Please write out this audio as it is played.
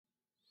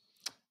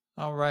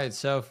All right.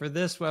 So for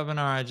this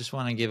webinar, I just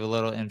want to give a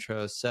little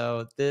intro.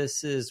 So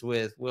this is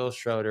with Wil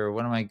Schroter,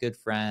 one of my good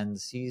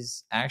friends.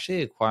 He's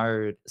actually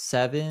acquired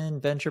 7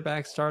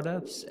 venture-backed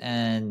startups,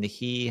 and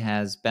he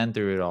has been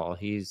through it all.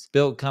 He's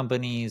built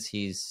companies,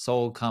 he's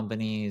sold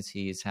companies,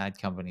 he's had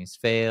companies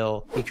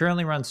fail. He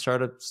currently runs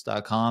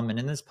startups.com. And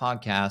in this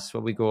podcast,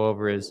 what we go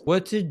over is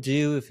what to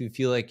do if you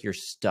feel like you're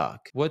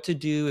stuck, what to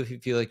do if you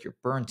feel like you're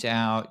burnt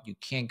out, you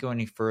can't go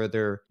any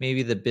further.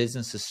 Maybe the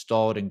business is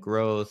stalled in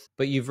growth,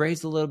 but you've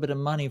raised a little bit of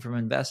money from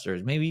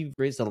investors. Maybe you've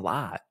raised a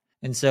lot.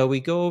 And so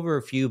we go over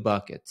a few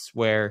buckets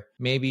where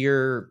maybe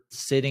you're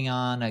sitting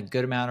on a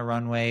good amount of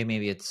runway.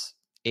 Maybe it's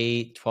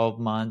 8, 12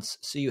 months.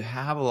 So you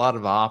have a lot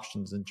of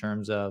options in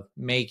terms of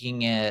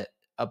making it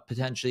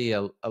potentially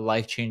a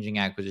life-changing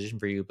acquisition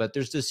for you, but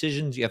there's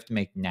decisions you have to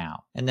make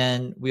now. And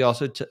then we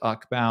also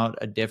talk about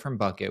a different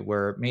bucket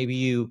where maybe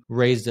you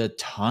raised a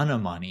ton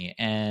of money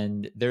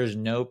and there's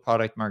no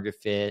product market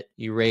fit.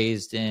 You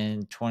raised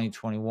in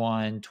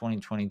 2021,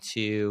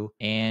 2022,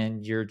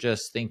 and you're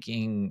just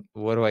thinking,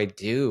 what do I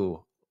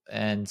do?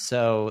 And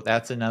so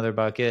that's another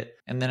bucket.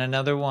 And then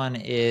another one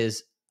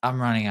is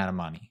I'm running out of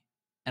money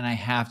and I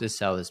have to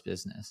sell this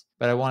business,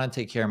 but I want to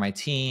take care of my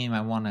team. I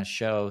want to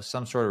show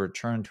some sort of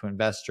return to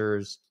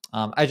investors.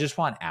 I just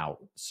want out.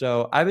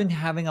 So I've been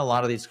having a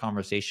lot of these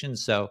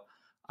conversations. So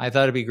I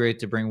thought it'd be great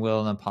to bring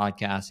Wil on the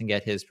podcast and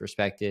get his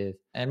perspective.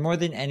 And more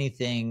than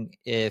anything,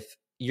 if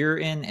you're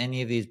in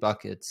any of these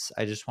buckets,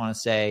 I just want to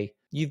say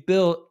you've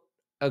built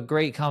a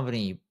great company,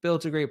 you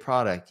built a great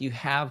product, you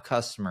have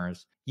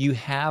customers, you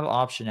have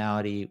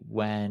optionality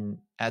when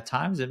at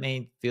times it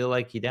may feel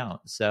like you don't.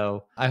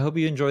 So I hope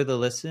you enjoy the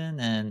listen,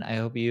 and I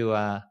hope you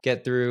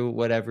get through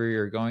whatever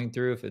you're going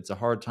through, if it's a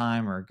hard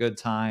time or a good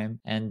time,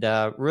 and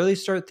really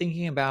start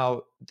thinking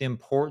about the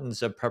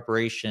importance of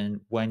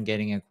preparation when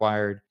getting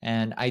acquired,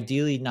 and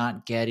ideally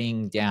not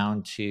getting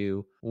down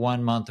to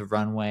 1 month of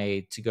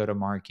runway to go to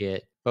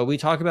market. But we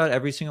talk about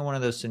every single one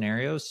of those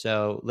scenarios.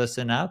 So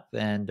listen up.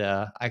 And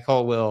I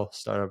call Wil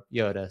Startup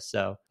Yoda.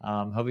 So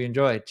hope you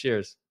enjoy.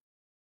 Cheers.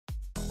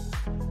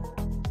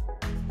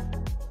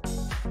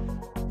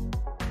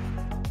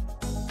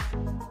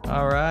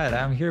 All right.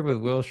 I'm here with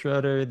Wil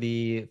Schroter,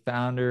 the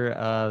founder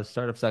of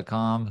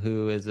startups.com,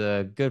 who is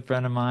a good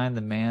friend of mine,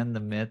 the man, the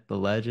myth, the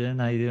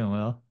legend. How you doing,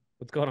 Wil?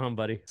 What's going on,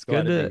 buddy? It's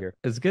glad to be here.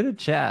 It's good to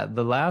chat.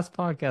 The last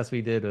podcast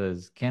we did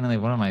was candidly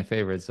one of my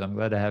favorites, so I'm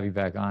glad to have you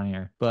back on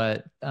here.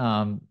 But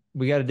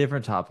we got a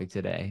different topic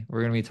today. We're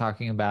going to be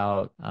talking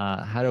about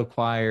how to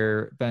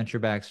acquire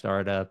venture-backed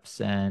startups.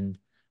 And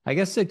I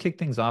guess to kick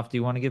things off, do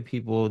you want to give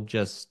people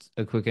just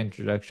a quick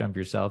introduction of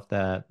yourself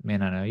that may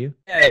not know you?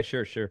 Yeah,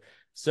 sure.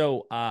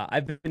 So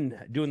I've been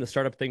doing the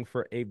startup thing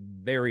for a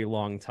very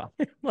long time,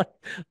 He's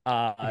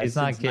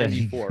not since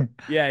kidding. 94.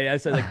 Yeah,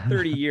 so like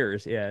 30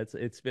 years. Yeah,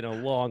 it's been a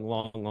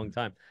long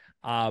time.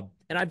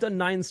 And I've done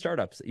 9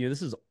 startups.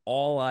 This is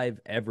all I've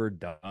ever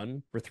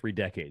done for 3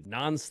 decades,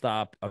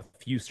 nonstop. A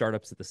few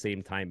startups at the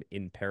same time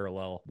in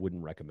parallel.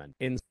 Wouldn't recommend.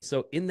 And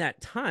so in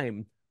that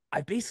time,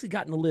 I've basically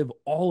gotten to live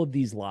all of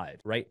these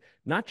lives, right?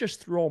 Not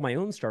just through all my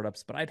own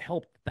startups, but I've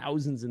helped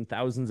thousands and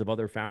thousands of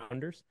other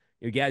founders.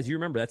 Guys, you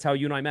remember that's how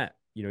you and I met.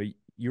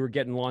 You were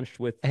getting launched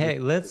with. Hey,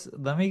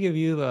 let me give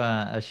you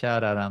a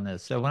shout out on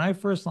this. So when I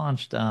first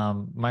launched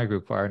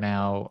MicroAcquire,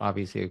 now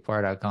obviously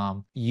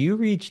acquire.com, you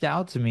reached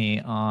out to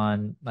me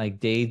on like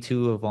day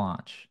 2 of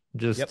launch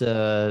just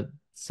to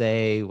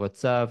say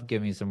what's up,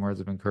 give me some words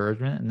of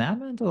encouragement, and that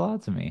meant a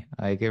lot to me.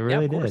 Like it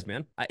really of course, did.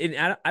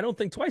 man. I don't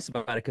think twice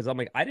about it because I'm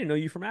like, I didn't know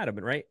you from Adam,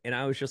 right? And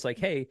I was just like,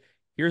 hey,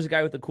 here's a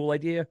guy with a cool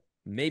idea.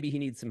 Maybe he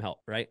needs some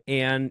help, right?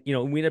 And we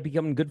ended up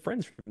becoming good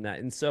friends from that.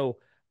 And so,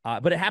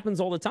 but it happens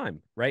all the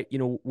time, right?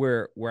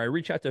 Where I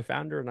reach out to a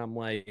founder and I'm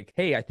like,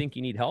 hey, I think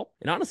you need help.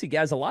 And honestly,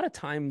 guys, a lot of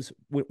times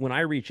when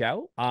I reach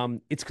out,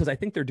 it's because I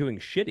think they're doing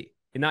shitty.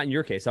 And not in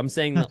your case. I'm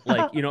saying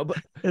but Is no,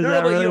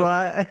 that but really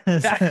why?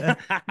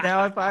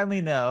 Now I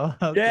finally know.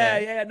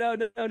 Okay. Yeah,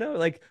 no.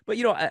 Like, but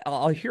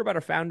I'll hear about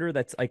a founder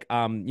that's like,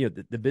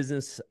 the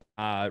business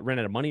ran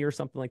out of money or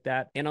something like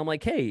that, and I'm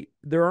like, hey,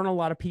 there aren't a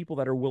lot of people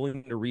that are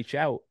willing to reach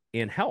out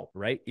and help,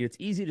 right? It's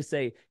easy to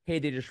say, hey,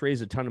 they just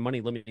raised a ton of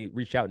money. Let me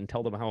reach out and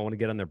tell them how I want to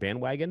get on their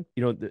bandwagon.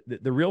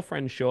 The real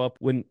friends show up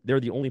when they're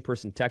the only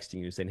person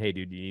texting you saying, hey,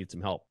 dude, you need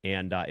some help.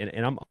 And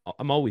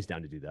I'm always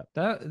down to do that.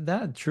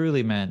 That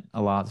truly meant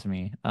a lot to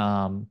me.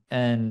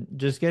 And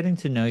just getting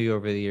to know you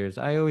over the years,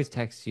 I always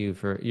text you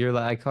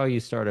I call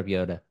you Startup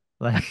Yoda.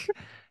 Like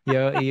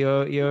you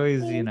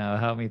always,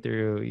 help me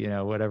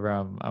through, whatever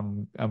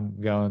I'm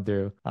going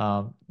through.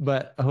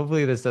 But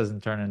hopefully this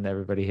doesn't turn into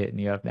everybody hitting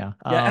you up now.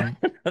 Yeah,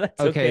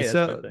 that's okay.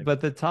 So, but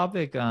the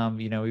topic,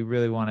 we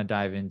really want to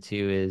dive into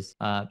is,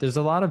 there's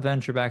a lot of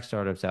venture-backed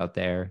startups out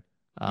there,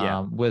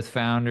 with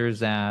founders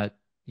that,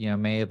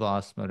 may have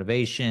lost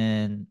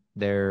motivation.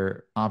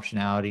 Their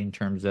optionality in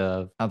terms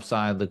of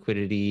upside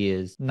liquidity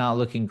is not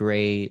looking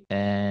great,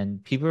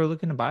 and people are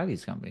looking to buy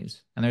these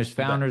companies, and there's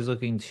founders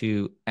looking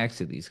to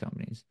exit these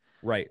companies.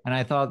 Right. And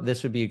I thought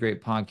this would be a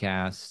great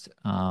podcast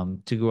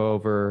to go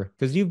over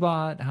because you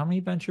bought how many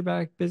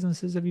venture-backed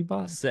businesses have you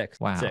bought? Six.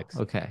 Wow. Six.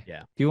 Okay.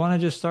 Yeah. Do you want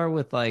to just start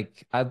with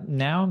like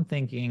now I'm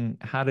thinking,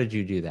 how did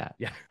you do that?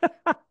 Yeah.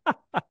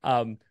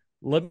 um,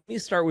 Let me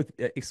start with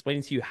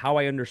explaining to you how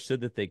I understood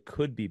that they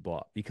could be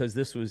bought, because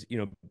this was,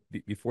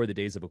 before the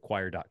days of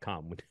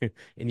acquire.com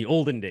in the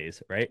olden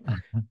days, right?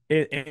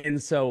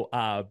 And so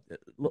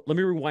let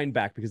me rewind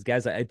back, because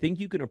guys, I think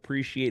you can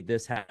appreciate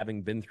this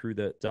having been through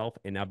the self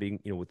and now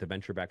being, with the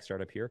venture backed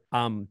startup here.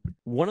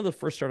 One of the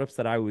first startups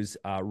that I was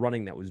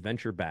running that was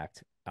venture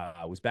backed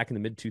was back in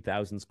the mid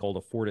 2000s,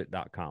 called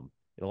affordit.com.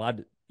 It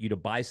allowed you to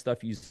buy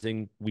stuff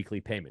using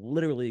weekly payment,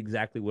 literally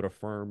exactly what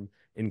Affirm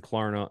and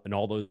Klarna and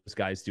all those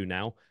guys do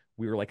now.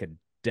 We were like a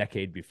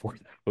decade before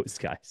those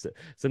guys.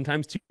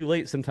 Sometimes too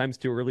late, sometimes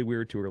too early. We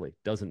were too early.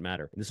 Doesn't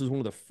matter. And this was one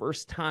of the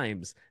first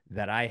times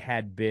that I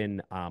had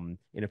been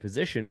in a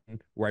position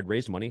where I'd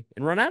raised money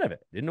and run out of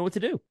it. Didn't know what to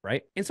do,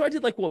 right? And so I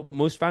did like what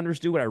most founders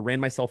do, when I ran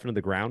myself into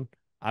the ground.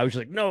 I was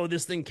just like, no,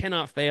 this thing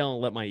cannot fail,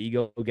 and let my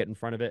ego get in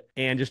front of it,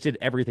 and just did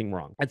everything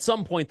wrong. At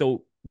some point,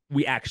 though,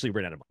 we actually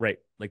ran out of money, right?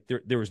 Like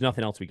there was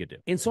nothing else we could do.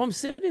 And so I'm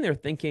sitting there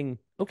thinking,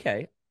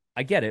 okay,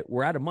 I get it.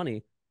 We're out of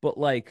money, but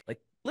like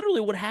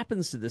literally what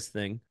happens to this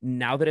thing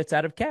now that it's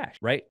out of cash,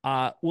 right?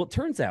 Well, it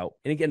turns out,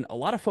 and again, a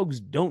lot of folks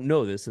don't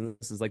know this, and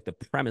this is like the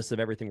premise of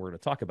everything we're going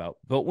to talk about,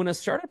 but when a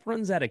startup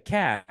runs out of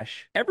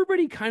cash,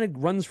 everybody kind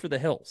of runs for the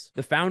hills.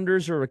 The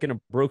founders are like in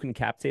a broken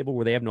cap table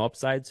where they have no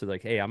upside, so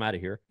like, hey, I'm out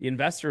of here. The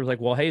investor is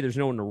like, well, hey, there's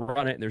no one to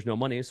run it, and there's no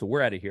money, so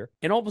we're out of here.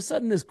 And all of a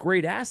sudden, this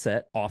great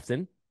asset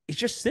often is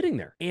just sitting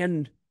there,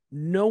 and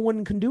no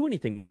one can do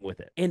anything with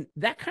it. And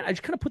I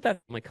just kind of put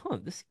that, I'm like,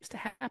 this seems to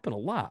happen a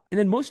lot. And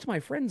then most of my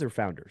friends are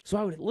founders. So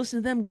I would listen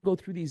to them go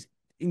through these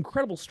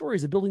incredible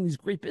stories of building these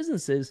great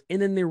businesses, and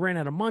then they ran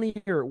out of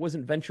money, or it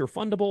wasn't venture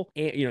fundable,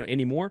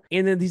 anymore.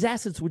 And then these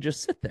assets would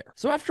just sit there.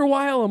 So after a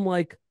while, I'm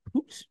like,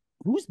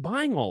 who's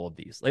buying all of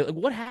these? Like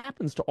what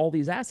happens to all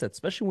these assets,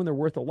 especially when they're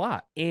worth a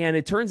lot? And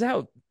it turns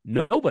out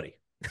nobody.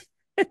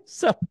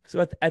 So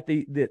at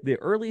the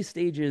early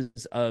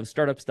stages of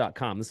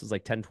startups.com, this was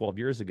like 10, 12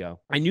 years ago,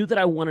 I knew that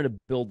I wanted to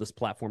build this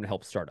platform to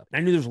help startups.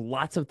 I knew there's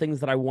lots of things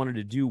that I wanted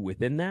to do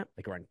within that,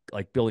 like around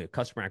like building a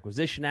customer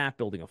acquisition app,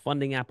 building a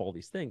funding app, all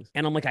these things.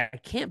 And I'm like, I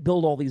can't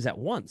build all these at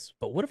once,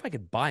 but what if I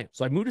could buy them?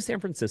 So I moved to San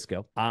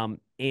Francisco.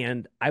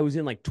 And I was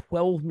in like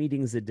 12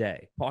 meetings a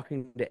day,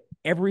 talking to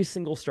every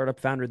single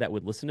startup founder that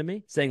would listen to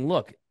me, saying,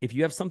 look, if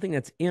you have something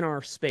that's in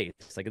our space,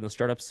 like in the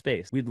startup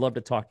space, we'd love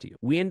to talk to you.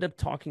 We end up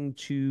talking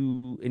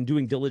to and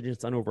doing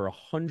diligence on over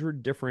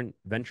 100 different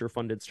venture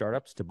funded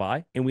startups to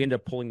buy. And we end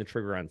up pulling the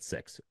trigger on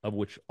 6, of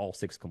which all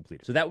 6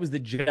 completed. So that was the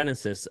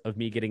genesis of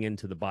me getting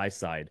into the buy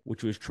side,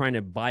 which was trying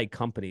to buy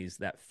companies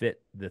that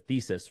fit the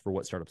thesis for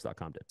what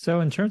startups.com did. So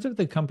in terms of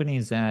the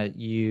companies that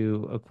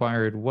you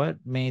acquired, what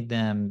made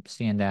them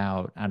stand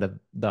out of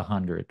the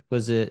 100?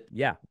 Was it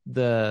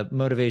the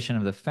motivation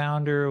of the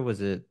founder?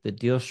 Was it the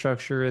deal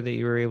structure that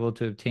you were able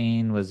to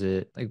obtain? Was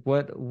it like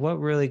what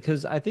really?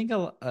 Because I think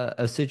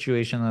a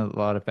situation that a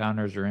lot of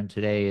founders are in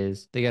today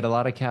is they get a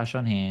lot of cash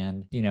on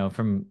hand,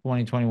 from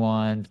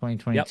 2021,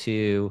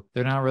 2022. Yep.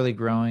 They're not really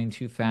growing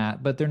too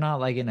fast, but they're not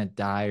like in a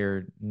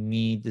dire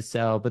need to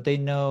sell, but they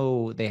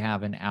know they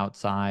have an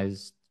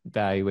outsized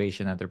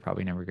valuation that they're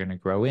probably never going to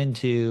grow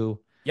into.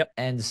 Yep.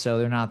 And so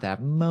they're not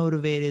that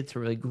motivated to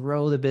really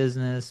grow the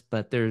business,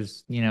 but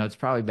there's, it's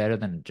probably better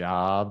than a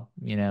job,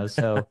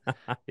 so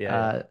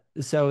yeah.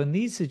 So in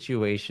these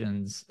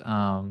situations,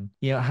 how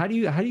do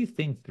you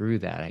think through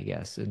that, I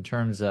guess, in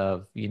terms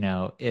of,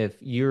 if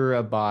you're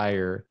a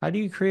buyer, how do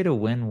you create a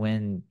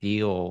win-win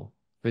deal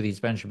for these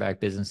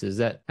venture-backed businesses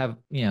that have,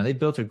 they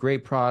built a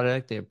great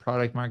product, they have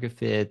product market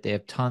fit, they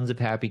have tons of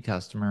happy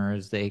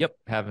customers, they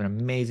have an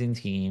amazing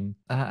team.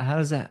 How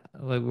does that,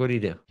 like, what do you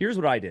do? Here's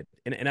what I did.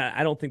 And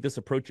I don't think this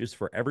approach is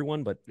for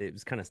everyone, but it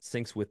was kind of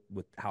syncs with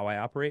how I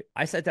operate.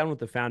 I sat down with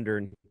the founder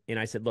and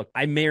I said, look,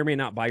 I may or may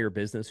not buy your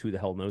business. Who the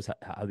hell knows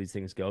how these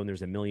things go? And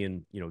there's a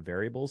million,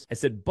 variables. I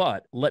said,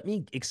 but let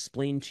me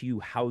explain to you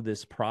how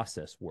this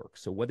process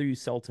works. So whether you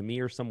sell to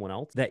me or someone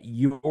else, that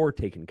you're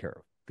taken care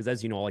of. Because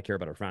as you know, all I care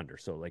about are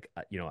founders. So like,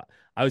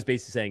 I was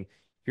basically saying,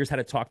 here's how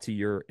to talk to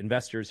your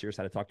investors. Here's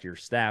how to talk to your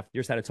staff.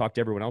 Here's how to talk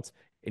to everyone else.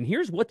 And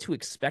here's what to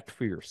expect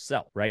for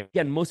yourself, right?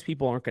 Again, most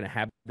people aren't going to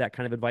have that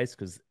kind of advice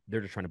because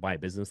they're just trying to buy a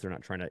business. They're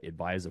not trying to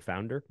advise a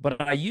founder.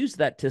 But I use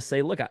that to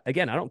say, look,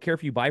 again, I don't care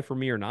if you buy from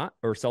me or not,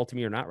 or sell to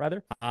me or not,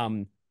 rather.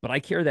 But I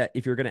care that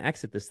if you're going to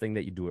exit this thing,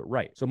 that you do it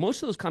right. So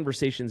most of those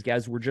conversations,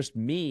 guys, were just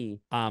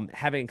me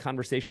having a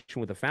conversation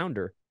with a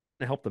founder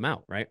to help them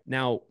out, right?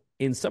 Now,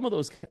 in some of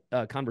those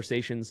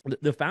conversations,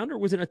 the founder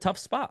was in a tough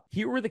spot.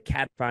 Here where the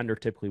cat founder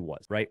typically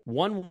was, right?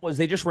 One was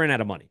they just ran out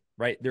of money,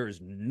 right? There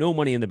is no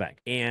money in the bank.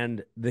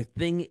 And the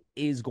thing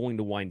is going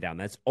to wind down.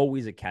 That's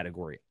always a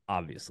category,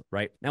 obviously,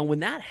 right? Now,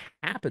 when that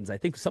happens, I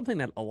think something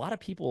that a lot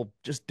of people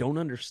just don't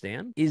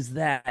understand is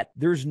that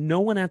there's no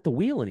one at the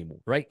wheel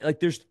anymore, right? Like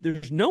there's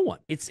no one.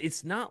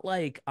 It's not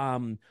like,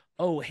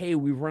 oh, hey,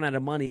 we've run out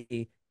of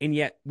money And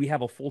yet we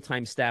have a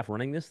full-time staff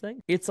running this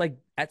thing. It's like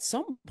at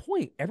some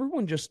point,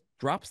 everyone just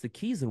drops the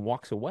keys and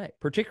walks away,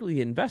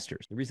 particularly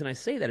investors. The reason I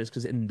say that is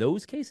because in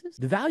those cases,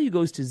 the value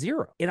goes to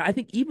zero. And I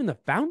think even the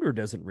founder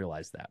doesn't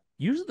realize that.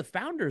 Usually the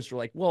founders are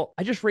like, well,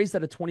 I just raised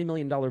at a $20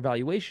 million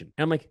valuation.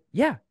 And I'm like,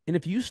 yeah. And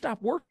if you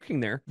stop working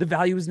there, the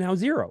value is now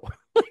zero.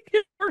 Like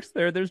it works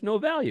there. There's no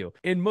value.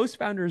 And most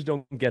founders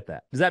don't get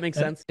that. Does that make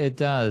sense? It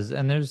does.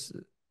 And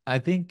I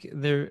think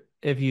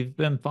if you've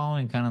been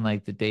following kind of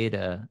like the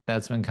data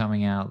that's been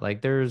coming out,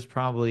 like there's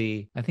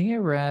probably, I think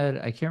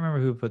I can't remember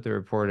who put the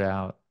report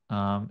out.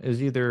 It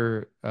was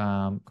either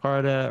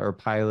Carta or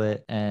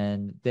Pilot,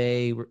 and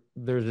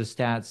there's a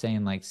stat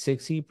saying like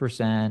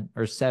 60%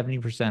 or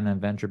 70% of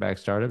venture-backed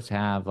startups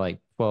have like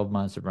 12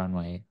 months of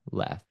runway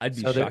left. I'd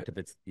be shocked if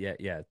it's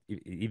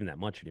even that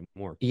much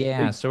anymore.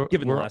 Yeah, like, so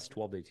given the last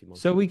 12 to 18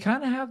 months. So we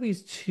kind of have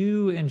these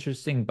two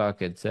interesting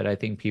buckets that I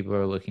think people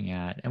are looking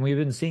at, and we've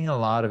been seeing a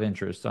lot of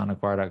interest on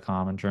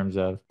acquire.com in terms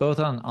of both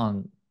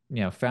on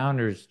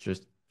founders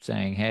just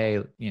saying,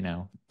 hey,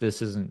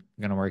 this isn't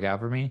going to work out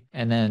for me.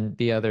 And then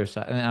the other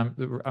side,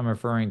 and I'm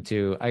referring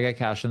to, I got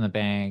cash in the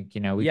bank,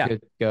 we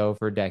could go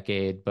for a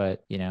decade,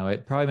 but,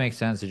 it probably makes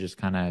sense to just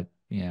kind of,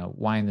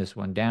 wind this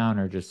one down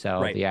or just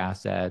sell the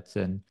assets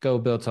and go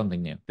build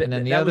something new. And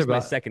then that was my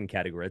second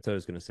category. That's what I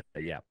was going to say.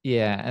 Yeah.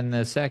 Yeah. And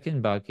the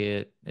second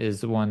bucket is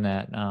the one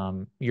that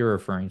you're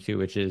referring to,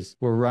 which is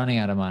we're running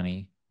out of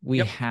money. We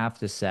have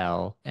to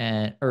sell,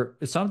 or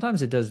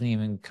sometimes it doesn't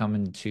even come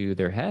into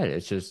their head.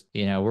 It's just,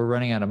 we're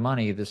running out of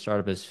money. The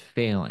startup is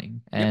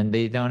failing, and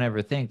they don't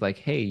ever think like,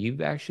 hey, you've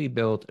actually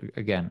built,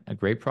 again, a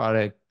great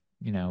product,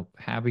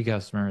 happy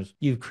customers,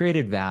 you've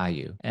created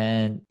value,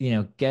 and,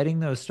 getting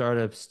those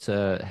startups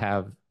to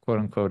have quote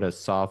unquote a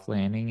soft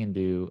landing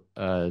into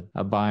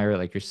a buyer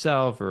like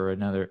yourself or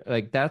another,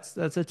 like that's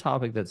a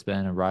topic that's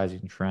been a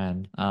rising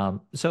trend.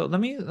 So let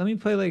me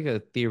play like a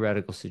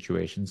theoretical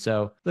situation.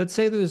 So let's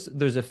say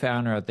there's a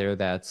founder out there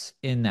that's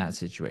in that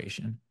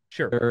situation.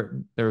 Sure.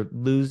 They're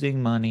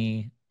losing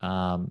money.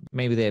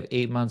 Maybe they have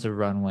 8 months of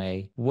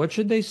runway. What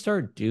should they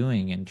start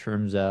doing in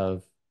terms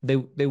of they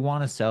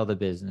want to sell the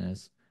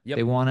business?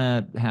 They want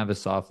to have a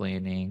soft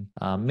landing,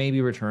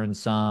 maybe return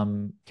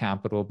some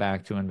capital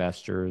back to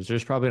investors.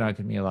 There's probably not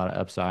going to be a lot of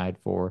upside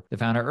for the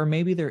founder, or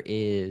maybe there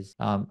is.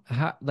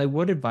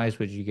 What advice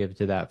would you give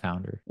to that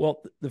founder?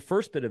 Well, the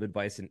first bit of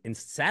advice, and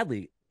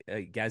sadly,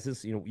 guys,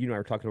 this you and I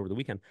were talking over the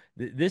weekend.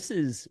 This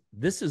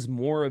is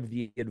more of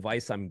the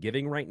advice I'm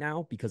giving right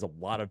now because a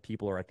lot of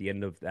people are at the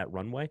end of that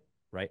runway,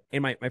 right?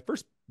 And my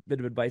first bit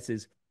of advice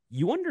is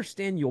you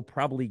understand you'll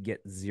probably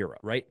get zero,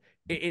 right?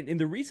 And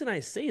the reason I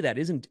say that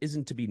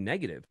isn't to be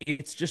negative.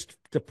 It's just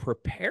to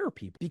prepare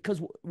people, because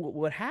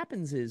what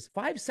happens is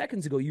 5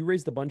 seconds ago, you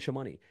raised a bunch of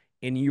money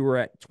and you were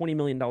at $20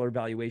 million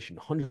valuation,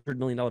 $100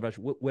 million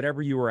valuation,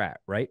 whatever you were at,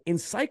 right? And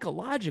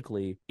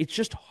psychologically, it's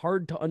just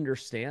hard to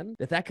understand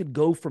that could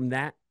go from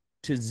that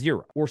to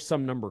zero or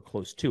some number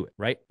close to it,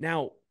 right?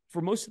 Now,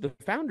 for most of the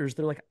founders,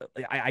 they're like,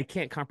 I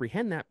can't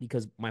comprehend that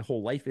because my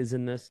whole life is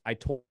in this. I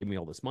told me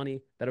all this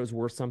money, that it was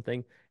worth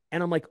something.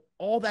 And I'm like,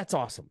 oh, that's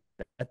awesome.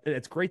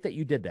 It's great that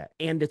you did that.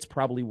 And it's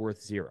probably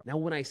worth zero. Now,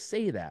 when I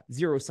say that,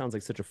 zero sounds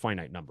like such a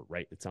finite number,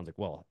 right? It sounds like,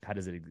 well, how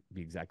does it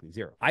be exactly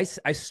zero? I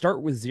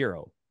start with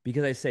zero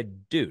because I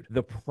said, dude,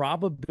 the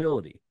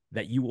probability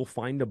that you will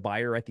find a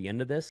buyer at the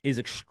end of this is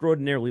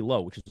extraordinarily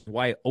low, which is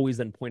why I always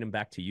then point them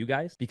back to you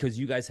guys, because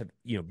you guys have,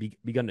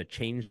 begun to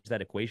change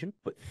that equation.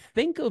 But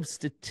think of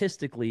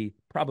statistically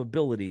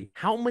probability,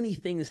 how many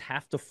things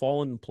have to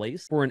fall in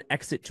place for an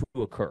exit to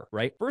occur,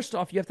 right? First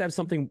off, you have to have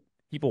something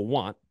people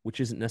want, which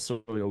isn't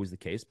necessarily always the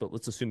case, but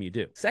let's assume you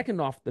do. Second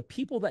off, the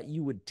people that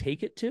you would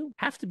take it to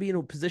have to be in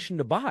a position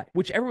to buy,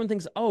 which everyone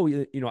thinks, oh,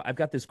 I've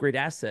got this great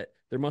asset,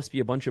 there must be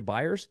a bunch of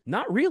buyers.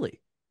 Not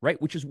really. Right,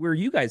 which is where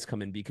you guys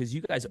come in, because you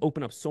guys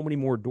open up so many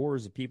more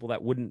doors of people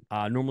that wouldn't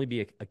normally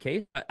be a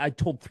case. I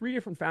told 3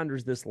 different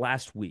founders this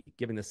last week,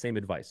 giving the same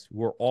advice,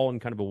 who are all in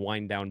kind of a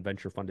wind down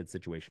venture funded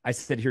situation. I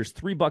said, here's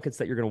 3 buckets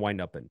that you're going to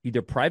wind up in.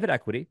 Either private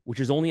equity, which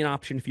is only an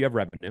option if you have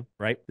revenue,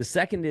 right? The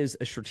second is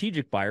a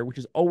strategic buyer, which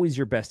is always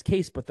your best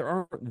case, but there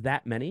aren't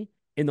that many.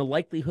 In the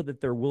likelihood that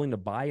they're willing to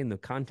buy and the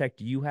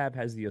contact you have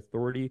has the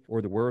authority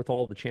or the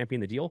wherewithal to champion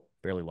the deal,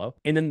 fairly low.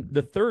 And then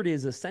the third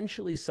is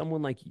essentially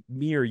someone like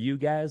me or you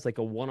guys, like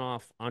a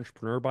one-off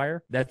entrepreneur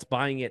buyer that's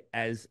buying it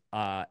as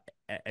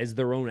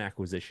their own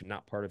acquisition,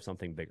 not part of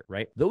something bigger,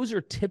 right? Those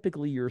are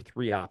typically your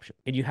 3 options,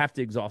 and you have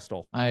to exhaust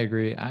all. I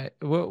agree.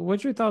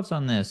 What's your thoughts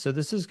on this? So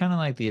this is kind of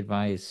like the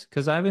advice,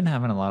 because I've been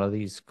having a lot of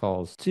these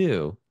calls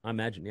too. I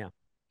imagine, yeah.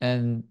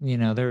 And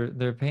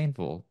they're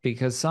painful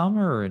because some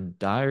are in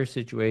dire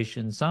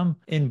situations, some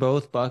in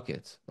both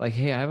buckets. Like,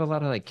 hey, I have a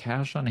lot of like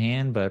cash on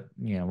hand, but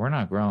we're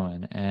not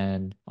growing,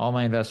 and all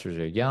my investors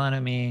are yelling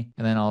at me.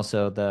 And then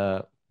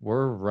also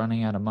we're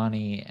running out of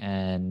money,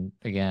 and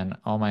again,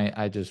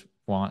 I just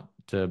want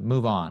to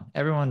move on.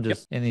 Everyone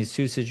just in these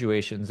 2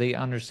 situations, they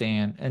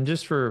understand. And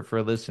just for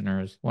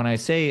listeners, when I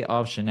say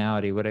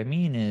optionality, what I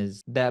mean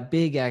is that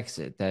big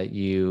exit that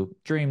you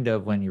dreamed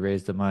of when you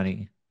raised the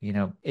money.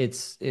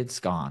 it's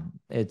gone.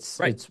 It's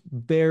Right. it's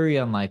very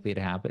unlikely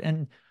to happen.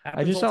 And I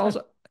Happens just all the time.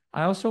 also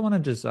I also want to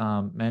just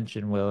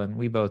mention, Will, and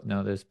we both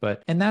know this,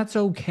 but and that's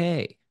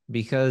okay.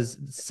 Because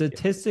Yeah.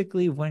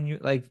 statistically, when you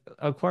like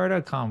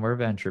acquire.com, we're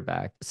venture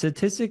backed.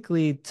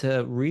 Statistically,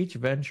 to reach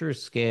venture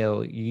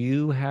scale,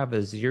 you have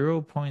a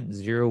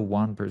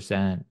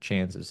 0.01%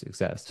 chance of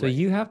success. So Right.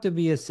 you have to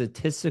be a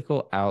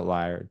statistical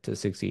outlier to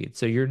succeed.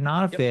 So you're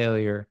not a Yep.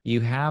 failure. You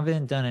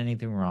haven't done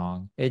anything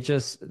wrong. That's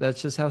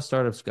just how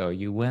startups go.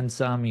 You win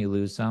some, you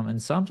lose some.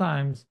 And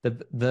sometimes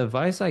the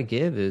advice I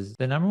give is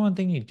the number one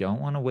thing you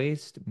don't want to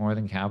waste more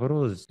than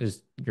capital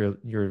is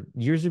your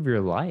years of your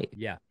life.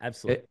 Yeah,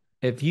 absolutely. It,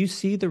 if you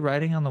see the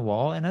writing on the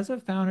wall, and as a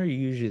founder, you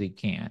usually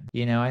can.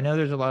 I know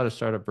there's a lot of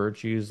startup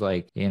virtues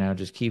like,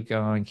 just keep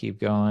going.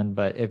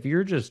 But if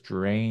you're just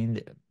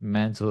drained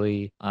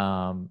mentally,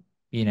 I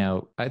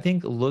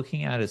think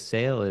looking at a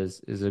sale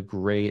is a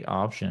great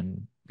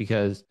option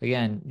because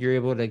again, you're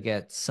able to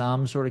get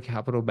some sort of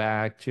capital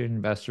back to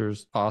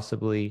investors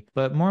possibly,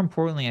 but more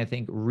importantly, I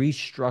think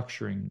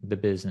restructuring the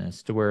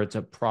business to where it's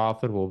a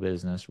profitable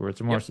business, where it's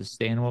a more Yep.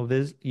 sustainable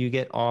business, you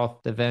get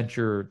off the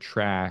venture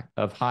track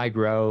of high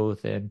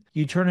growth and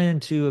you turn it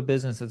into a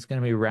business that's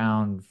going to be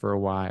around for a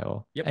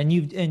while. Yep. And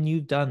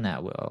you've done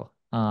that, Will.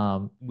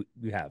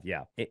 We have,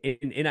 yeah.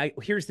 And I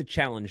here's the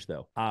challenge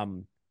though.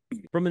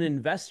 From an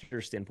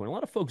investor standpoint, a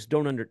lot of folks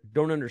don't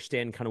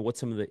understand kind of what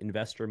some of the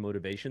investor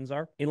motivations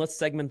are. And let's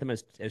segment them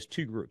as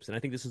two groups. And I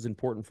think this is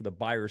important for the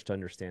buyers to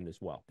understand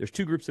as well. There's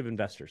two groups of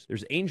investors.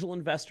 There's angel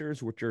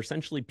investors, which are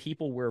essentially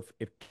people where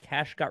if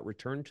cash got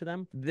returned to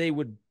them, they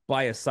would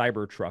buy a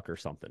cyber truck or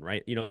something,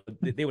 right?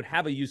 They would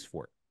have a use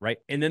for it. Right.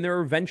 And then there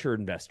are venture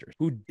investors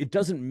who it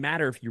doesn't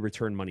matter if you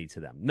return money to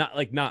them, not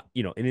an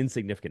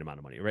insignificant amount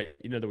of money. Right.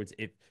 In other words,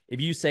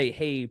 if you say,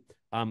 hey,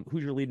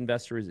 who's your lead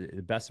investor? Is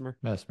it Bessemer?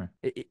 Bessemer.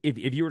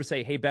 If you were to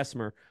say, hey,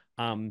 Bessemer,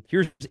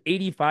 here's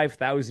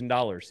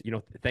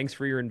 $85,000, thanks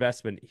for your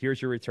investment.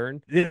 Here's your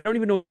return. They don't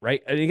even know.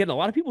 Right. And again, a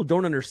lot of people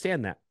don't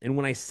understand that. And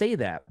when I say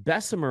that,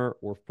 Bessemer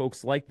or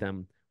folks like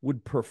them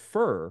would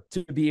prefer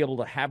to be able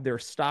to have their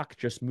stock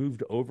just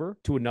moved over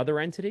to another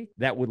entity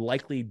that would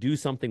likely do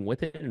something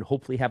with it and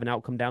hopefully have an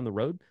outcome down the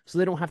road so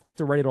they don't have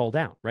to write it all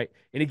down, right?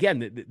 And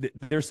again,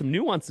 there's some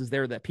nuances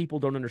there that people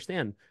don't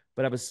understand,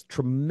 but have a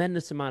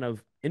tremendous amount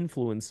of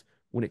influence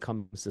when it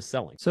comes to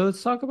selling. So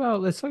let's talk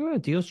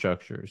about deal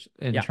structures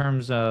in Yeah.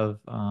 terms of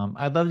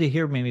I'd love to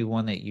hear maybe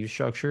one that you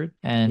structured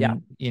Yeah.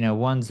 and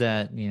ones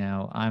that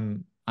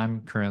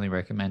I'm currently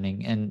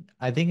recommending. And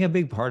I think a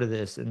big part of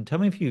this, and tell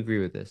me if you agree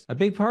with this, a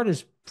big part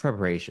is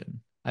preparation.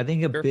 I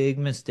think a Sure. big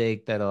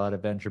mistake that a lot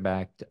of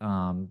venture-backed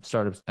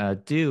startups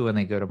do when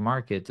they go to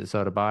market to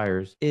sell to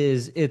buyers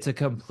is it's a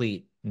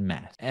complete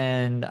mess.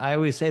 And I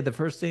always say the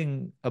first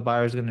thing a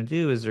buyer is going to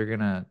do is they're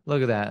going to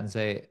look at that and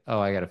say, "Oh,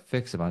 I got to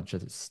fix a bunch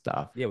of this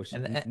stuff." Yeah. Which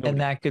And nobody.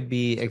 that could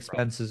be It's their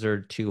problem. expenses are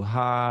too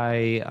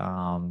high.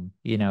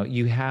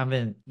 You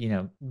haven't,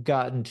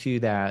 gotten to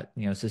that,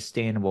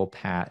 sustainable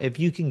path. If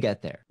you can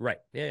get there. Right.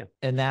 Yeah.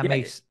 And that Yeah.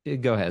 makes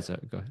go ahead, so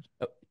go ahead.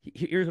 Oh,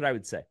 here's what I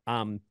would say.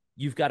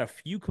 You've got a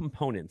few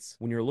components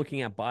when you're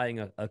looking at buying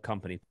a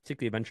company,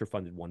 particularly a venture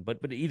funded one. But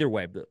either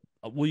way,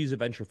 we'll use a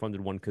venture funded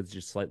one because it's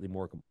just slightly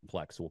more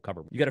complex. So we'll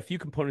cover. You got a few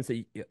components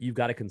that you've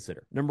got to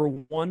consider. Number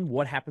one,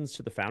 what happens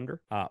to the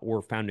founder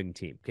or founding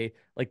team? Okay,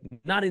 like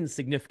not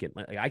insignificant.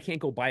 Like I can't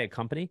go buy a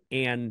company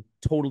and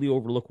totally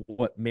overlook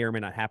what may or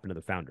may not happen to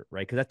the founder,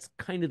 right? Because that's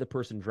kind of the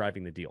person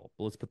driving the deal.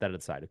 But let's put that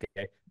aside.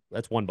 Okay,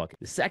 that's one bucket.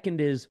 The second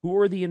is who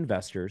are the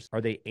investors? Are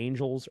they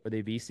angels? Are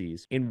they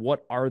VCs? And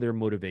what are their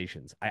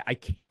motivations? I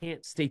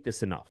can't state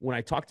this enough. When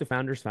I talk to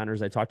founders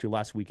I talked to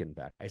last weekend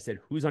back, I said,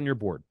 who's on your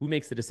board? Who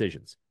makes the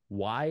decisions?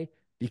 Why?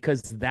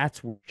 Because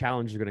that's where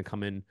challenges are going to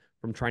come in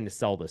from trying to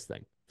sell this thing.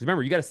 Because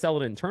remember, you got to sell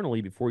it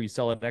internally before you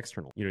sell it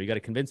external. You got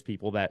to convince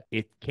people that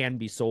it can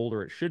be sold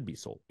or it should be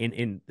sold.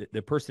 And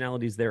the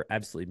personalities there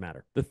absolutely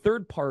matter. The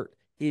third part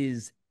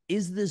is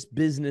this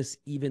business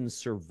even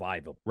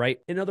survivable, right?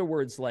 In other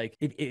words, like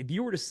if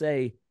you were to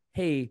say,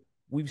 hey,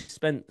 we've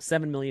spent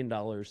 $7 million,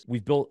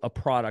 we've built a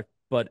product,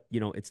 but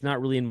it's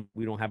not really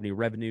we don't have any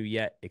revenue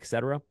yet,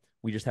 etc.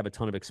 We just have a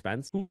ton of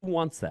expense. Who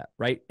wants that,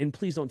 right? And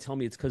please don't tell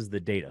me it's because of the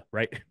data,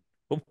 right?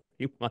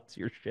 Nobody wants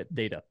your shit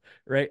data,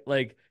 right?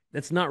 Like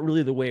that's not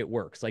really the way it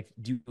works. Like,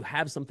 do you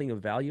have something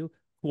of value?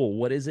 Cool.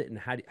 What is it, and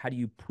how do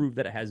you prove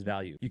that it has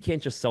value? You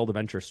can't just sell the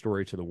venture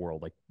story to the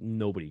world. Like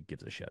nobody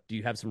gives a shit. Do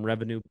you have some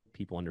revenue?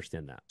 People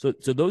understand that. So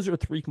those are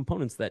three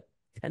components that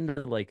tend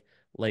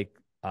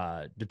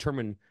to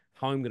determine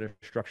how I'm going to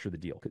structure the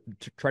deal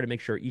to try to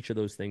make sure each of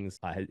those things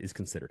is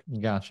considered.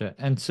 Gotcha.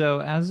 And so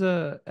as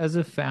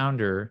a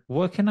founder,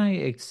 what can I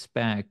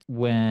expect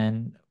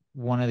when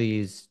one of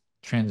these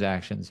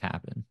transactions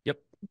happen? Yep.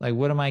 Like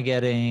what am I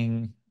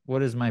getting?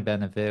 What is my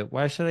benefit?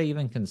 Why should I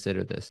even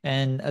consider this?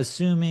 And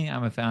assuming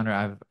I'm a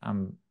founder,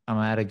 I'm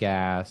out of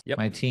gas. Yep.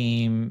 My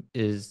team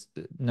is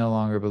no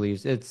longer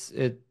believes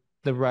the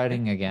Okay.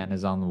 writing again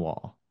is on the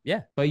wall.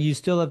 Yeah. but you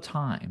still have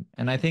time.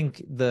 And I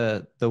think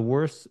the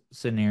worst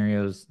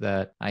scenarios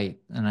that I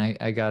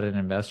got an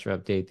investor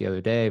update the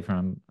other day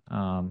from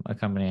a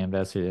company I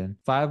invested in,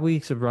 5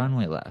 weeks of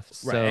runway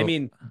left. Right. I So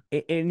mean,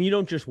 and you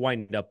don't just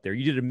wind up there.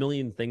 You did a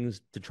million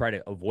things to try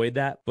to avoid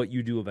that, but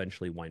you do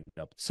eventually wind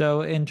up.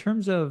 so in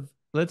terms of,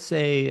 let's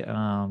say,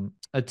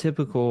 a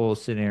typical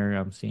scenario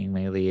I'm seeing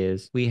lately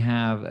is we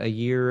have a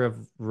year of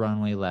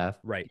runway left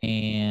Right.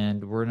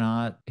 and we're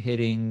not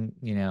hitting,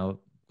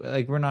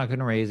 like we're not going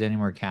to raise any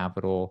more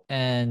capital.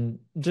 And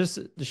just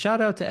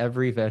shout out to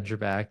every venture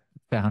back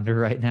founder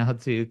right now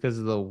too, because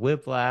of the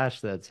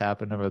whiplash that's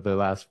happened over the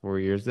last 4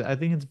 years. I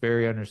think it's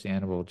very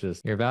understandable.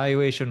 Just your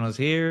valuation was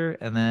here,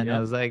 and then it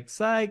Yep. was like,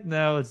 psych,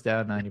 no, it's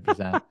down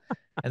 90%.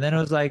 And then it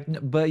was like,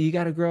 But you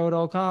got to grow at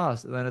all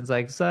costs." And then it's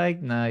like,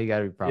 psych, no, you got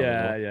to be Yeah.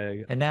 profitable. Yeah.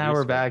 Yeah. And now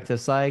we're back Respect.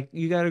 to psych,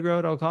 you got to grow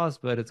at all costs,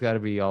 but it's got to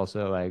be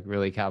also like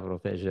really capital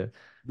efficient.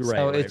 So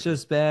Right. it's Right.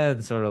 just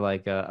been sort of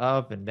like a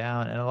up and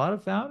down, and a lot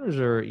of founders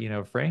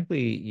are,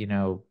 frankly,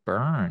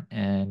 burnt.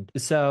 And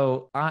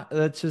so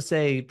let's just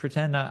say,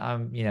 pretend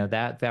I'm,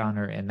 that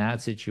founder in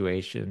that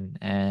situation,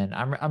 and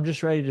I'm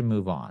just ready to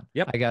move on.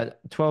 Yep. I got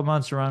 12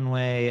 months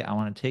runway. I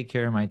want to take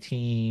care of my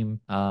team.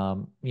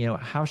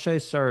 How should I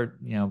start,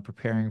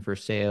 preparing for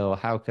sale?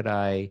 How could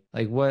I,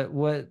 like,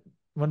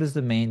 what is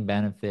the main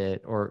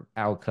benefit or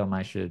outcome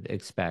I should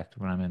expect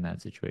when I'm in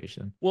that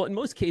situation? Well, in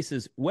most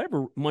cases,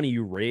 whatever money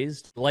you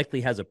raised likely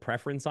has a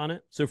preference on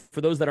it. So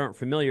for those that aren't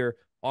familiar,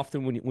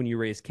 often when you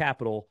raise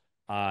capital,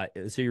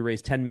 so you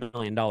raise $10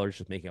 million,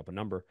 just making up a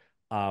number,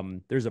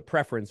 there's a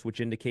preference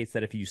which indicates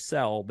that if you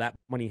sell, that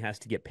money has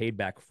to get paid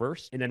back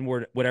first, and then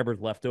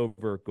whatever's left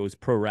over goes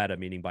pro rata,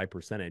 meaning by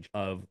percentage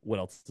of what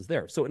else is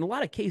there. So in a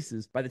lot of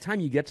cases, by the time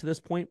you get to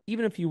this point,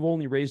 even if you've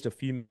only raised a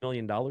few $1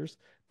 million,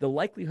 the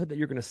likelihood that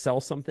you're going to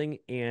sell something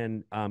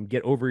and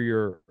get over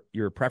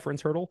your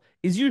preference hurdle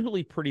is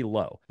usually pretty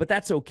low, but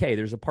that's okay.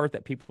 There's a part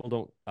that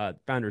people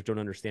founders don't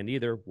understand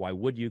either. Why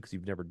would you? Because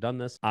you've never done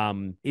this.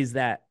 Is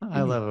that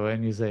I love it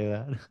when you say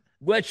that.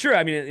 well, sure.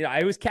 I mean,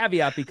 I always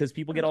caveat because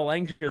people get all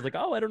anxious, like,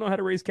 "Oh, I don't know how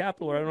to raise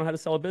capital, or I don't know how to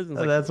sell a business."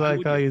 Like, That's why why I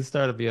would call you? you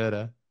Startup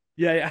Yoda,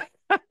 Yeah,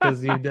 yeah,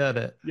 because you did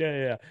it. yeah,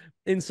 yeah.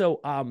 And so,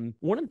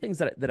 one of the things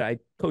that I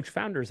coach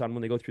founders on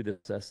when they go through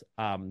this, is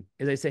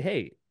I say,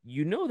 "Hey,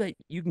 you know that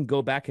you can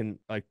go back and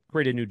like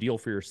create a new deal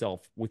for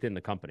yourself within the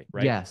company,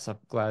 right?" Yes, I'm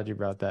glad you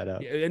brought that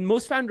up. And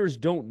most founders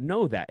don't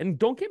know that. And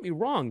don't get me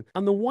wrong.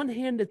 On the one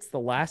hand, it's the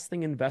last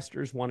thing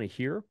investors want to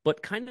hear,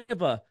 but kind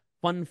of a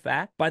fun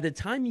fact, by the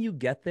time you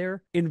get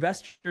there,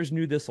 investors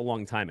knew this a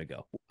long time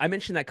ago. I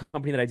mentioned that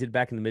company that I did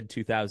back in the mid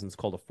 2000s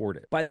called Afford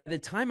It. By the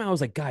time I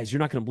was like, guys, you're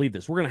not going to believe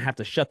this. We're going to have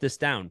to shut this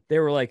down. They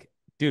were like,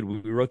 dude,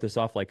 we wrote this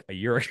off like a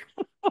year ago.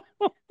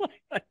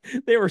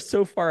 They were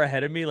so far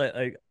ahead of me.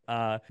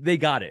 They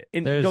got it.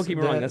 And There's don't get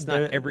me wrong, that's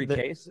not every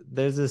case.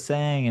 there's a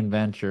saying in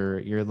venture,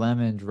 your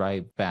lemons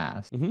ripe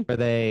fast. Mm-hmm.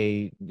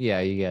 Where yeah,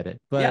 you get it.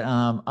 But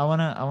Yeah, I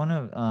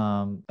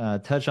wanna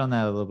touch on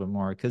that a little bit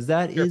more, because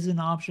that sure. is an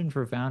option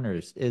for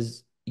founders.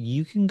 Is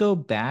you can go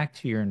back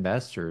to your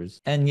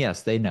investors, and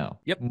yes, they know.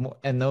 Yep.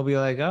 And they'll be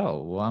like,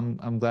 "Oh, well,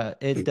 I'm glad."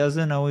 It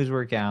doesn't always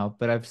work out,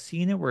 but I've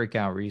seen it work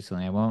out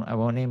recently. I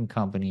won't name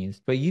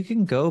companies, but you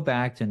can go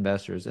back to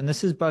investors. And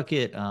this is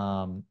bucket.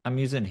 I'm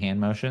using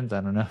hand motions.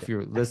 I don't know if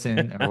you're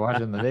listening or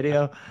watching the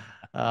video.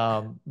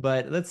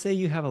 But let's say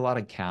you have a lot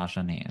of cash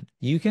on hand.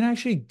 You can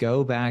actually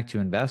go back to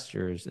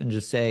investors and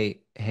just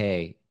say,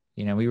 "Hey,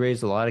 we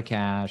raised a lot of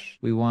cash.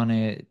 We want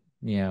to,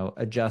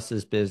 adjust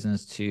this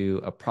business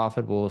to a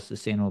profitable,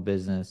 sustainable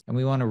business. And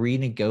we want to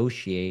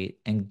renegotiate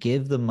and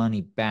give the money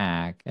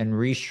back and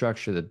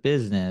restructure the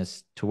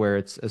business to where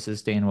it's a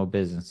sustainable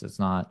business. It's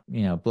not,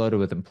 bloated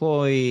with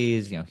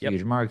employees, Yep.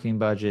 huge marketing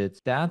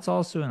budgets." That's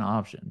also an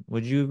option.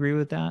 Would you agree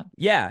with that?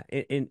 Yeah,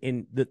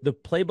 in the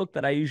playbook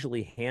that I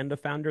usually hand a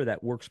founder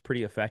that works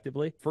pretty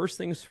effectively. First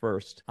things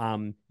first,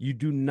 you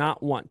do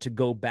not want to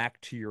go back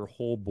to your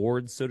whole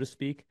board, so to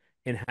speak,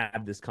 and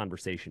have this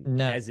conversation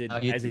No, as it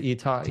you as a you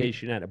talk you,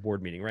 presentation at a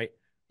board meeting, right?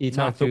 you talk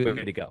Not the way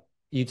to to go.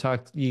 you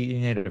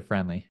needed a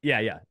friendly.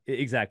 Yeah, yeah,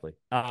 exactly.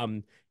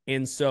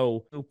 And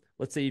so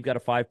let's say you've got a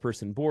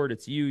 5-person board.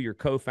 It's you, your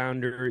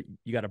co-founder,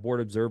 you got a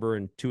board observer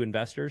and 2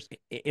 investors.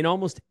 In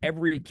almost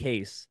every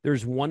case,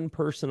 there's one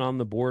person on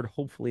the board,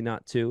 hopefully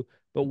not 2,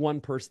 but one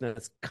person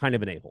that's kind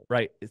of an a-hole,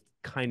 right? It's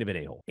kind of an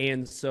a-hole.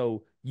 And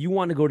so you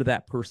want to go to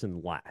that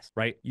person last,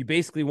 right? You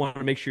basically want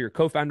to make sure your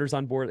co-founder's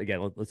on board.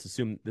 Again, let's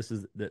assume this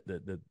is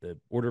the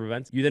order of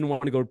events. You then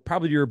want to go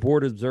probably to your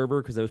board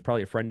observer, because that was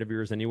probably a friend of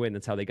yours anyway, and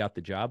that's how they got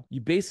the job. You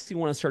basically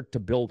want to start to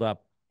build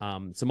up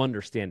some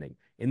understanding.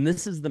 And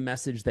this is the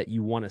message that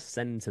you want to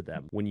send to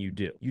them when you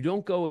do. You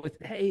don't go with,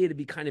 "Hey, it'd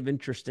be kind of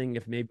interesting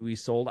if maybe we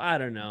sold. I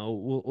don't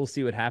know. We'll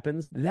see what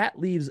happens." That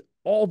leaves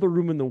all the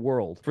room in the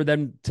world for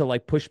them to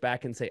like push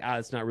back and say,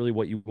 it's not really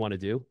what you want to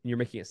do. And you're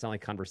making it sound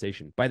like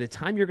conversation. By the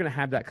time you're going to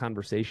have that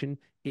conversation,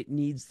 it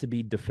needs to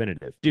be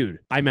definitive. Dude,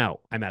 I'm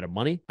out. I'm out of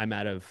money. I'm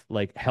out of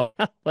like help.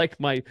 Like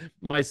my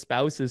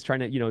spouse is trying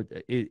to,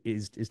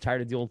 is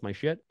tired of dealing with my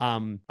shit.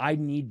 I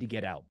need to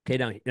get out. Okay,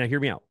 now hear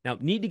me out. Now,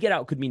 need to get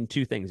out could mean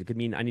two things. It could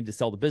mean I need to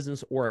sell the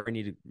business or I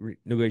need to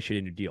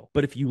negotiate a new deal.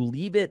 But if you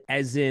leave it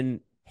as in,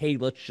 hey,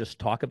 let's just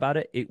talk about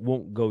it, it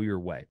won't go your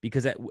way.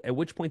 Because at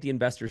which point the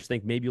investors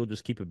think maybe you'll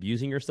just keep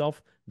abusing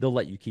yourself, they'll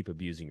let you keep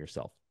abusing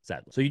yourself,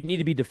 sadly. So you need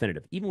to be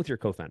definitive, even with your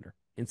co-founder,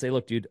 and say,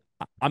 look, dude,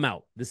 I'm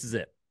out. This is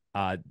it.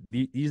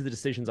 These are the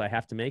decisions I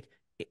have to make,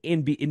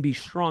 and be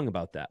strong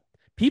about that.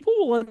 People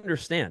will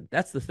understand.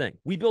 That's the thing.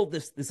 We build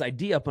this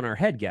idea up in our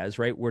head, guys,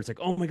 right? Where it's like,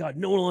 oh my God,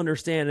 no one will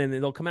understand, and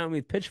they'll come out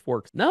with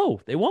pitchforks. No,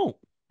 they won't.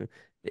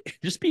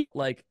 Just be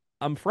like,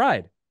 I'm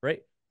fried,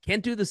 right?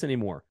 Can't do this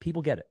anymore.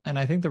 People get it. And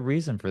I think the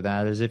reason for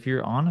that is if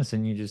you're honest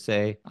and you just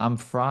say, I'm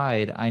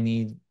fried, I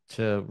need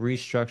to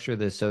restructure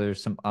this so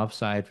there's some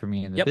upside for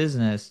me in the Yep.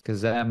 business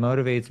because that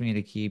motivates me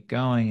to keep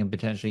going and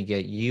potentially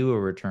get you a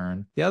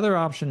return. The other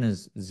option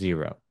is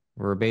zero.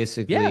 We're Yeah.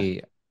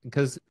 basically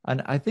because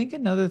I think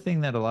another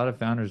thing that a lot of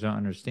founders don't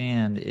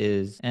understand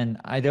is, and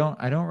I don't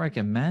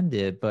recommend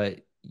it,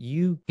 but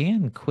you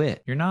can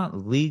quit. You're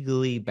not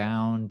legally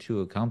bound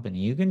to a company.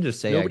 You can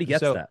just say, Nobody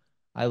gets that.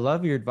 I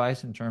love your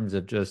advice in terms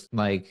of just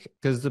like,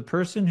 because the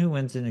person who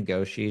wins a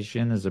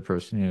negotiation is the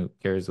person who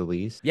carries the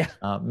least. Yeah.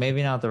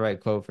 Maybe not the right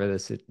quote for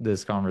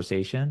this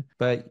conversation,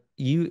 but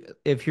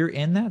if you're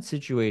in that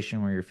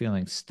situation where you're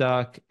feeling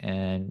stuck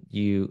and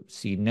you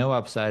see no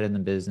upside in the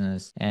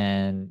business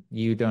and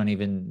you don't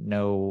even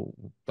know,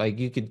 like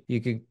you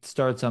could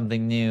start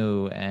something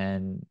new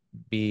and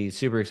be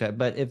super excited.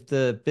 But if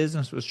the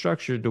business was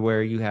structured to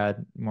where you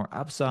had more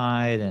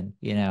upside and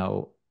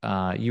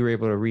you were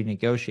able to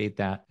renegotiate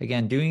that.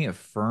 Again, doing it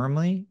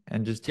firmly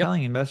and just Yep.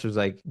 telling investors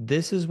like,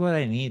 this is what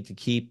I need to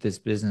keep this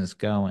business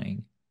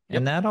going.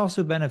 And Yep. that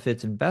also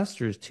benefits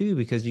investors too,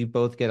 because you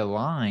both get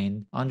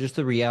aligned on just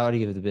the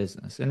reality of the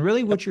business. And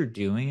really Yep. what you're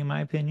doing, in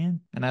my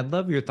opinion, and I'd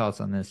love your thoughts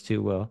on this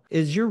too, Will,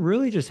 is you're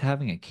really just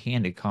having a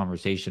candid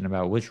conversation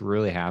about what's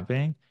really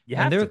happening. You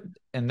And have they're to.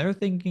 and they're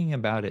thinking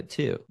about it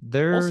too.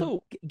 They're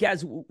Also,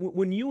 guys,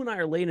 when you and I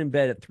are laying in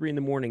bed at 3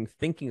 a.m.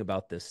 thinking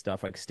about this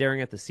stuff, like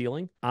staring at the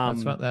ceiling,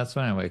 that's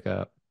when I wake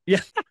up.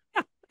 yeah,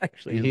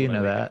 actually is You when I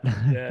know wake up.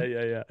 that. Yeah,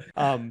 yeah,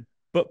 yeah.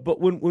 But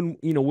when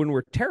when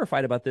we're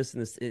terrified about this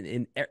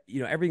and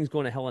everything's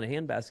going to hell in a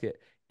handbasket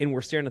and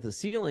we're staring at the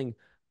ceiling,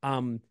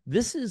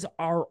 this is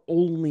our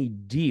only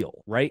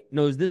deal, right?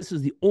 No, this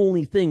is the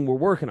only thing we're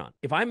working on.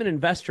 If I'm an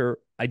investor,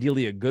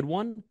 ideally a good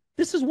one,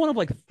 this is one of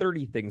like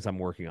 30 things I'm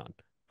working on,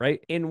 right?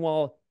 And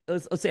while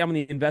let's say I'm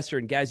the investor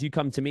and guys, you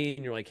come to me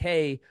and you're like,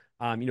 hey,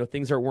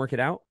 things aren't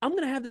working out. I'm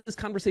going to have this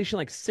conversation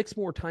like 6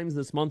 more times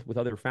this month with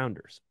other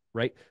founders,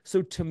 right?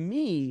 So to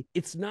me,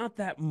 it's not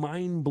that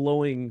mind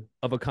blowing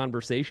of a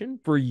conversation.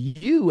 For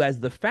you as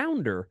the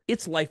founder,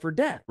 it's life or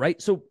death, right?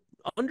 So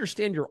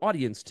understand your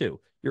audience too.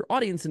 Your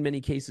audience, in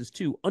many cases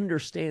too,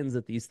 understands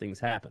that these things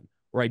happen,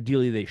 or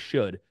ideally they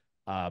should,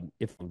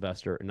 if an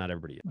investor and not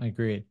everybody is.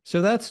 Agreed.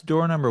 So that's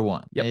door number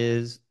one Yep.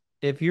 is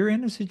if you're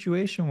in a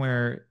situation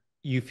where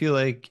you feel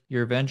like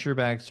your venture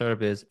backed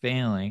startup is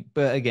failing,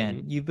 but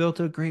again, Mhm. you built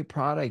a great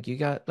product. You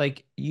got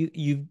like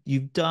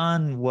you've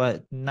done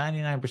what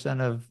 99%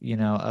 of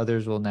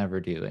others will never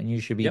do, and you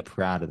should be Yep.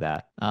 proud of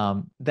that.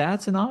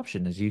 That's an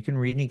option is you can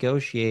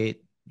renegotiate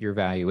your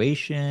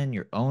valuation,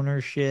 your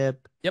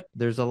ownership. Yep.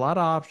 There's a lot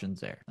of options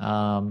there.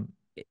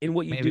 And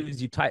what you do Maybe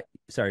is you tie,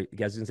 sorry,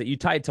 guys, I was gonna say you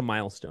tie it to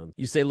milestones.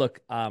 You say,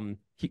 look,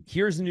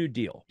 here's a new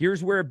deal.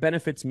 Here's where it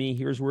benefits me.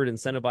 Here's where it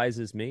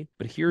incentivizes me.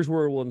 But here's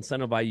where it will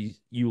incentivize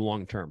you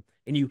long term.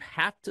 And you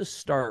have to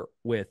start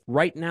with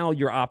right now,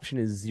 your option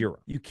is zero.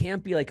 You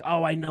can't be like,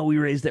 oh, I know we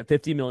raised at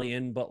 50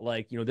 million, but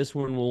like, this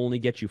one will only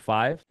get you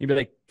 5. You'd be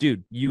like,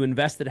 dude, you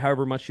invested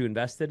however much you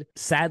invested.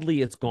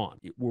 Sadly, it's gone.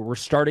 We're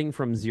starting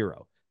from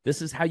zero.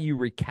 This is how you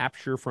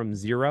recapture from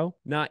zero,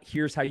 not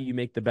here's how you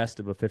make the best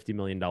of a $50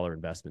 million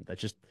investment. That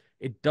just,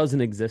 it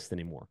doesn't exist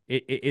anymore.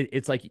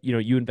 It's like,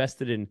 you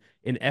invested in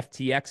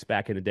FTX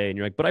back in the day and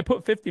you're like, but I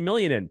put 50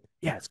 million in.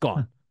 Yeah, it's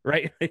gone.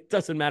 Right? It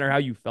doesn't matter how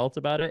you felt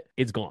about it.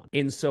 It's gone.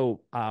 And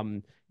so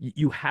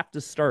you have to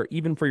start,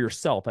 even for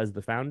yourself as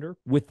the founder,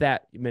 with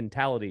that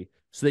mentality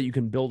so that you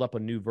can build up a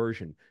new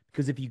version.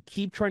 Because if you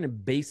keep trying to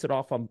base it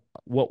off on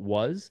what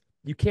was,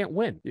 you can't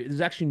win.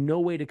 There's actually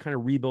no way to kind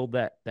of rebuild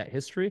that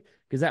history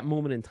because that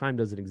moment in time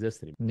doesn't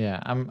exist anymore.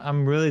 Yeah,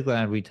 I'm really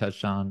glad we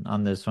touched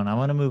on this one. I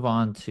want to move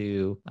on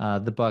to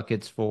the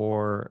buckets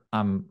for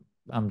I'm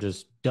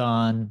just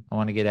done. I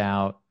want to get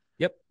out.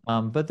 Yep.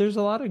 But there's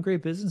a lot of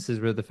great businesses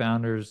where the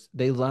founders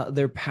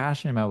they're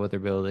passionate about what they're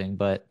building,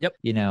 but Yep.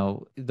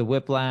 the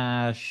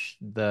whiplash,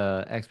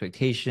 the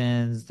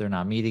expectations, they're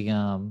not meeting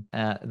them.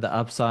 The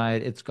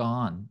upside, it's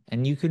gone,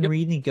 and you can Yep.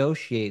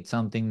 renegotiate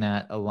something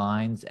that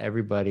aligns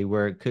everybody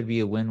where it could be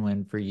a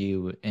win-win for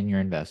you and your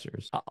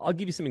investors. I'll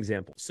give you some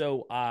examples.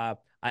 So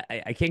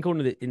I can't go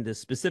into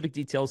specific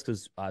details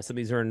because some of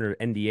these are under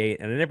NDA,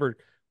 and I never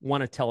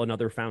want to tell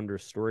another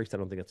founder's story because I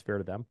don't think it's fair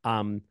to them.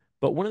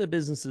 But one of the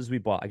businesses we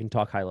bought, I can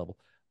talk high level.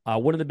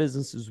 One of the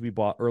businesses we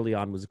bought early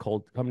on was a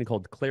company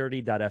called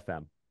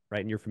Clarity.fm, right?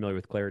 And you're familiar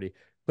with Clarity.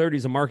 Clarity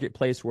is a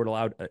marketplace where it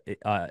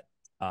allowed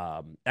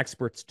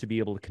experts to be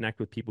able to connect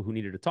with people who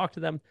needed to talk to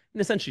them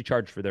and essentially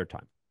charge for their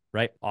time.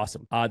 Right.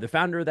 Awesome. The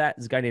founder of that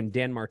is a guy named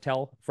Dan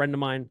Martell, friend of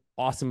mine.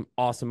 Awesome,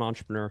 awesome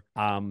entrepreneur.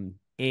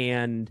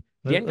 And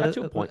Dan got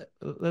to a point.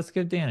 Let's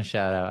give Dan a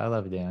shout out. I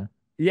love Dan.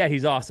 Yeah,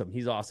 he's awesome.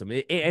 He's awesome.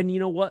 And you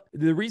know what?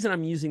 The reason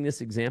I'm using this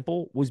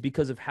example was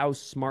because of how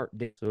smart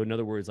Dan. So in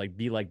other words, like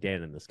be like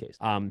Dan in this case.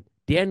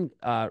 Dan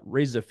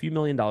raises a few $1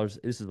 million.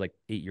 This is like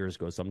 8 years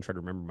ago, so I'm trying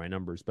to remember my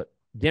numbers, but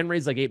Dan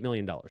raised like $8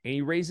 million, and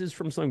he raises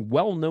from some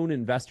well-known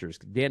investors.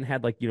 Dan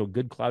had like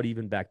good clout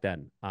even back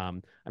then. I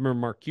remember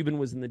Mark Cuban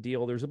was in the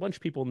deal. There's a bunch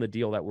of people in the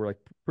deal that were like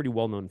pretty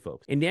well-known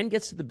folks. And Dan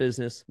gets to the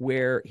business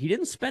where he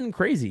didn't spend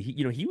crazy.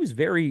 He was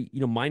very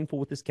mindful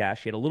with his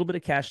cash. He had a little bit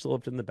of cash still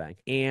left in the bank,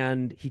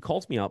 and he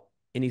calls me up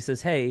and he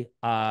says, "Hey,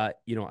 I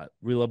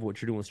really love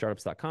what you're doing with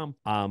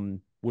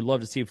startups.com. Would love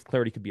to see if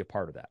Clarity could be a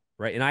part of that."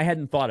 Right. And I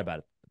hadn't thought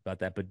about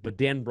that, but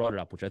Dan brought it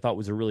up, which I thought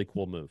was a really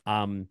cool move.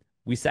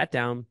 We sat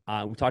down,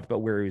 we talked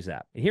about where he was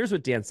at. And here's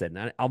what Dan said,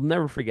 and I'll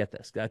never forget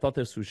this. I thought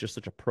this was just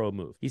such a pro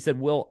move. He said,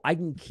 "Will, I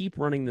can keep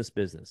running this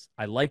business.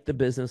 I like the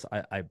business.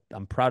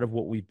 I'm proud of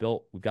what we've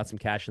built. We've got some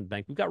cash in the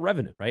bank. We've got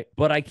revenue, right?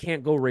 But I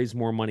can't go raise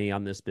more money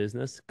on this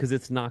business because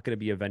it's not going to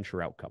be a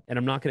venture outcome. And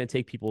I'm not going to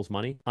take people's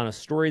money on a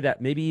story that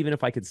maybe even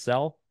if I could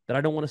sell, that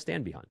I don't want to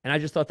stand behind." And I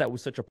just thought that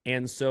was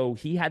and so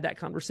he had that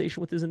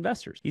conversation with his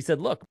investors. He said,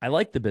 "Look, I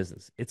like the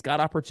business. It's got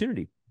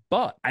opportunity,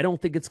 but I don't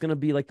think it's going to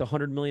be like the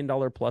 $100 million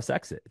plus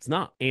exit. It's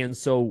not." And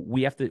so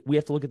we have to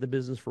look at the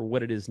business for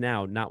what it is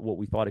now, not what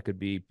we thought it could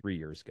be 3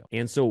 years ago.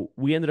 And so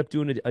we ended up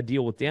doing a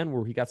deal with Dan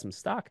where he got some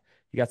stock,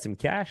 he got some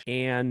cash,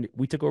 and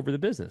we took over the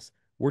business.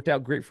 Worked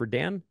out great for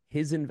Dan.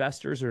 His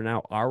investors are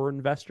now our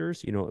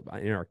investors, in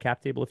our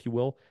cap table, if you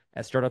will,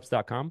 at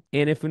startups.com.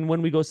 And if and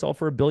when we go sell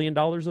for $1 billion,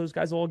 those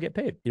guys will all get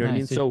paid. You know what I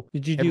mean? So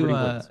did you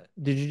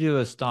do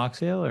a stock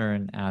sale or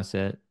an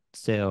asset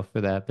sale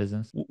for that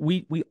business?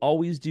 We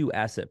always do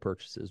asset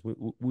purchases.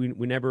 We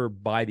never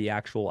buy the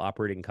actual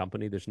operating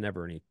company. There's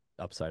never any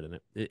upside in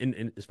it,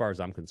 in as far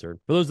as I'm concerned.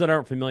 For those that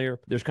aren't familiar,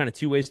 there's kind of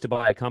two ways to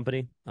buy a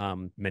company,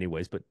 many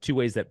ways, but two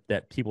ways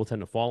that people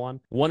tend to fall on.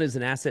 One is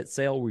an asset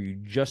sale where you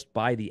just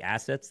buy the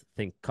assets,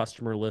 think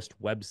customer list,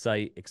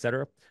 website,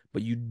 etc.,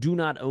 but you do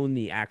not own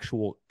the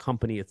actual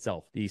company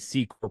itself, the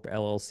C Corp,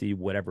 LLC,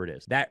 whatever it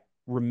is. That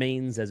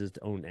remains as its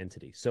own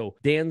entity. So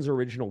Dan's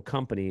original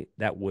company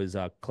that was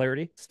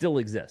Clarity still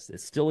exists.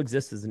 It still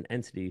exists as an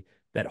entity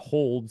that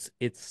holds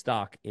its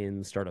stock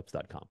in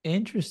startups.com.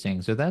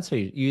 Interesting. So that's how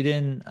you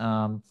didn't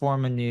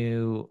form a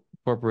new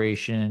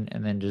corporation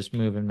and then just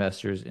move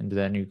investors into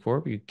that new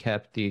corp. You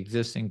kept the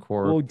existing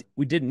corp. Well,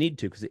 we didn't need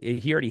to because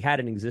he already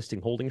had an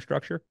existing holding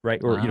structure, right?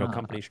 Or,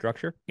 company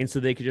structure. And so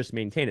they could just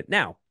maintain it.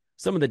 Now,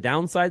 some of the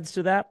downsides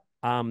to that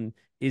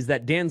is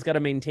that Dan's got to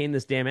maintain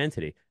this damn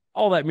entity.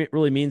 All that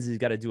really means is he's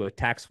got to do a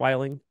tax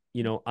filing,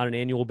 on an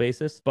annual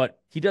basis, but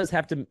he does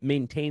have to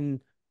maintain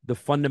the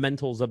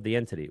fundamentals of the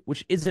entity,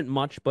 which isn't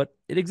much, but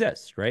it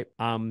exists, right?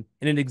 And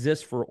it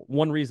exists for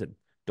one reason,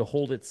 to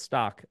hold its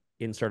stock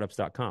in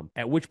startups.com,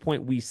 at which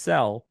point we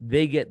sell,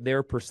 they get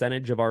their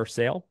percentage of our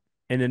sale,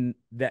 and then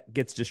that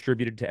gets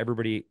distributed to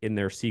everybody in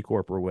their C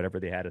Corp or whatever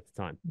they had at the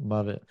time.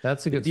 Love it.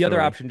 That's a good The other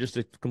option, just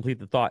to complete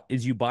the thought,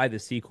 is you buy the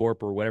C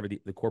Corp or whatever the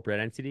corporate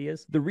entity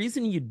is. The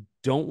reason you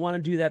don't want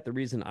to do that, the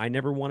reason I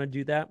never want to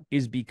do that,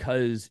 is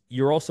because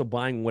you're also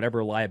buying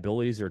whatever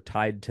liabilities are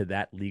tied to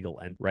that legal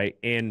end, right?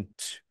 And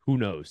who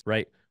knows,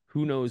 right?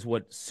 Who knows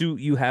what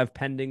suit you have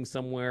pending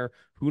somewhere?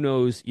 Who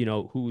knows,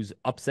 who's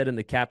upset in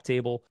the cap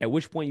table? At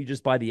which point you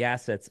just buy the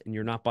assets and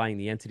you're not buying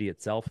the entity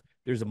itself.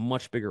 There's a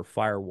much bigger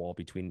firewall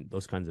between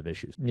those kinds of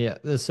issues. Yeah.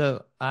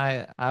 So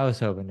I was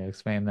hoping to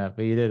explain that,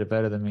 but you did it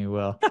better than me,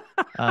 Will.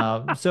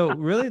 So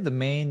really the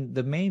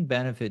main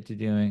benefit to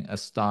doing a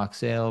stock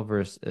sale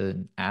versus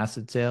an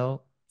asset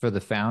sale for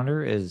the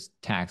founder is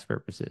tax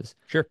purposes.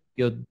 Sure.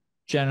 You'll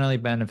generally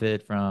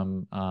benefit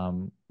from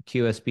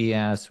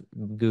QSBS.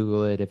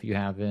 Google it if you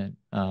haven't.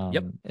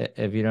 Yep.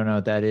 If you don't know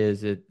what that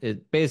is,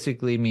 it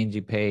basically means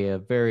you pay a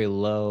very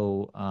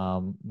low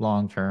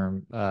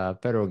long-term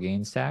federal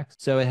gains tax.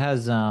 So it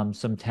has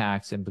some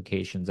tax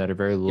implications that are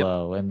very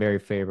low and very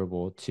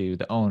favorable to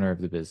the owner of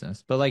the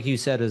business. But like you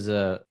said, as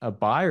a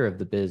buyer of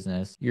the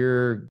business,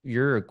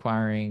 you're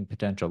acquiring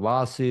potential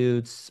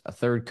lawsuits, a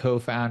third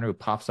co-founder who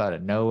pops out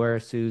of nowhere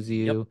sues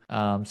you.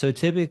 So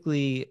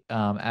typically,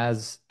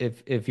 as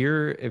if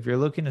you're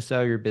looking to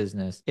sell your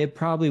business, it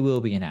probably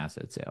will be an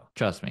asset sale.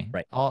 Trust me.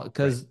 Right.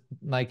 Right. because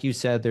like you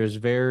said, there's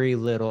very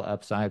little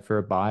upside for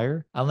a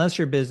buyer unless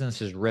your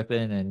business is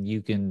ripping and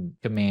you can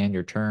command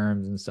your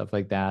terms and stuff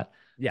like that.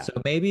 Yeah. So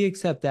maybe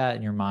accept that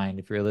in your mind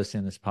if you're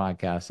listening to this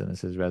podcast and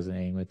this is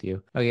resonating with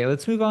you. Okay,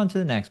 let's move on to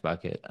the next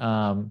bucket.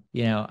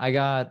 I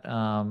got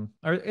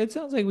or it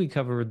sounds like we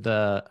covered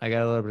I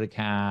got a little bit of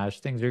cash.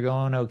 Things are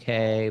going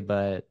okay,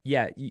 but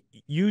Yeah,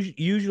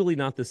 usually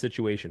not the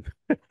situation.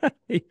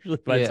 Usually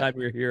by the yeah, time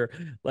you're here,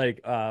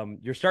 like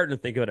you're starting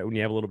to think about it when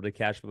you have a little bit of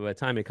cash, but by the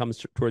time it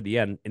comes toward the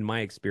end, in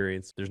my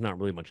experience, there's not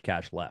really much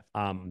cash left.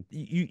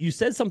 You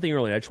said something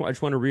earlier. I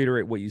just want to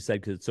reiterate what you said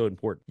because it's so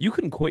important. You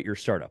can quit your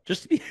startup.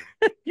 Just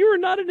you are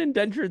not an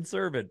indentured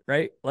servant,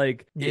 right?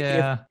 Like if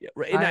yeah.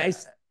 and I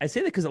I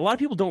say that because a lot of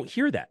people don't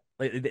hear that.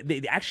 Like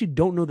they actually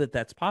don't know that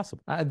that's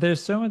possible.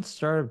 There's so much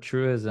startup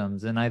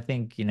truisms, and I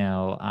think,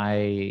 I'm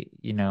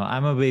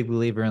a big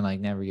believer in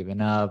like never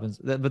giving up,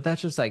 but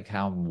that's just like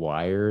how I'm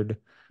wired.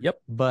 Yep.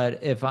 But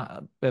if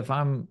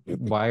I'm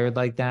wired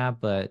like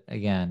that, but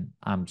again,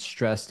 I'm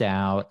stressed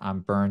out, I'm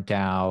burnt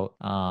out,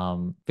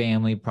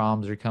 family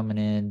problems are coming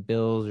in,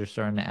 bills are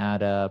starting to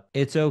add up.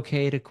 It's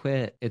okay to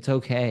quit. It's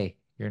okay.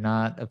 You're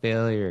not a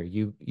failure.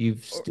 You've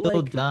Or,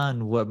 still like,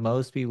 done what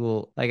most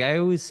people like. I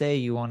always say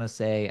you want to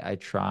say I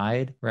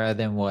tried rather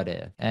than what if.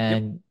 yep.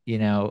 And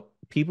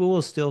people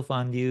will still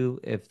fund you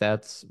if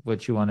that's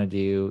what you want to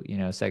do,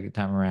 second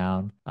time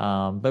around.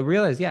 But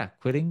realize, yeah,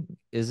 quitting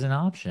is an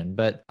option.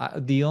 But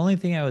the only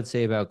thing I would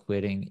say about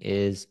quitting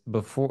is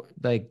before,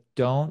 like,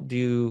 don't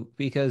do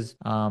because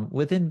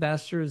with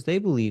investors, they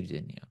believed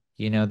in you.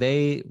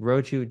 They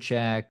wrote you a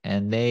check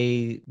and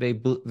they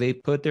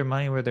put their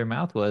money where their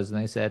mouth was and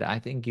they said, I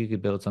think you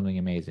could build something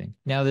amazing.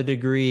 Now, the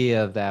degree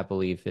of that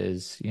belief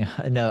is,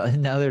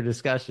 another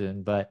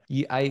discussion, but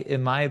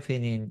in my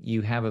opinion,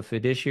 you have a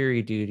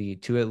fiduciary duty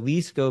to at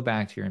least go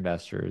back to your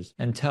investors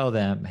and tell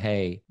them,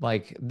 hey,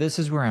 like, this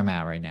is where I'm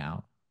at right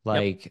now. Yep.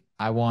 Like,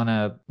 I want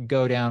to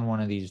go down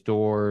one of these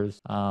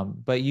doors,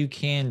 but you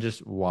can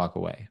just walk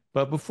away.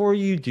 But before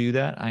you do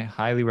that, I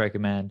highly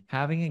recommend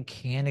having a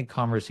candid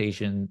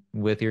conversation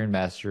with your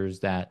investors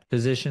that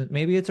position,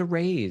 maybe it's a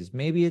raise,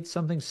 maybe it's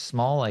something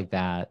small like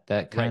that,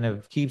 that Right. kind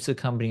of keeps the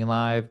company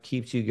alive,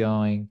 keeps you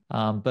going.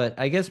 But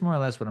I guess more or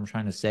less what I'm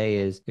trying to say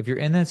is if you're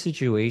in that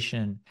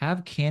situation,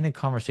 have candid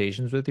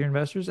conversations with your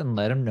investors and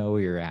let them know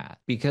where you're at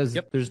because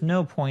Yep. there's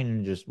no point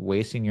in just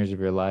wasting years of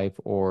your life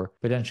or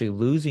potentially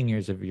losing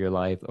years of your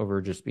life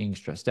over just being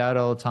stressed out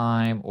all the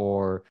time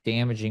or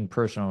damaging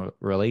personal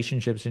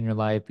relationships in your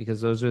life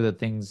because those are the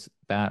things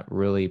that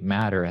really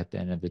matter at the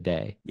end of the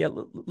day. Yeah,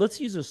 let's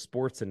use a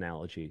sports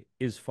analogy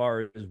as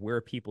far as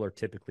where people are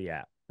typically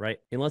at, right?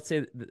 And let's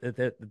say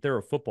that they're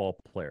a football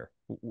player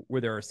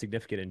where there are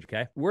significant injuries.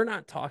 Okay, we're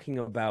not talking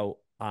about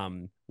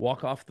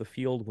walk off the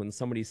field when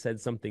somebody said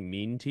something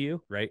mean to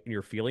you, right? And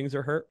your feelings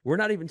are hurt. We're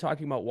not even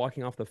talking about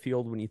walking off the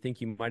field when you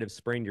think you might have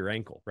sprained your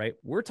ankle, right?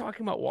 We're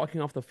talking about walking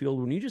off the field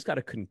when you just got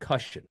a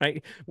concussion,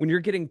 right? When you're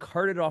getting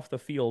carted off the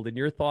field and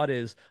your thought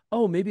is,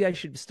 "Oh, maybe I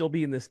should still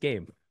be in this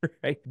game."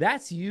 Right?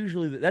 That's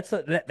usually that's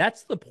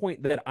the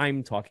point that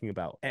I'm talking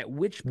about. At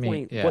which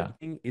point Yeah.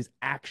 quitting is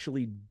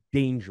actually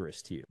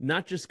dangerous to you,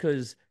 not just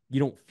because you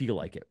don't feel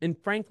like it. And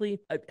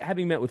frankly,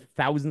 having met with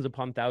thousands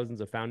upon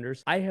thousands of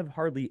founders, I have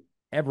hardly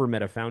ever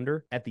met a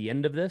founder at the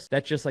end of this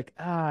that's just like,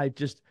 I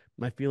just,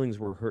 my feelings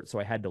were hurt, so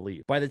I had to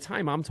leave. By the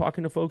time I'm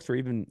talking to folks, or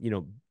even,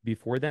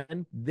 before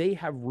then, they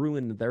have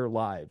ruined their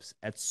lives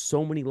at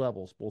so many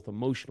levels, both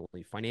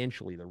emotionally,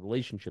 financially, their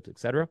relationships,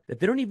 etc.,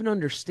 that they don't even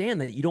understand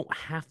that you don't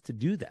have to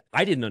do that.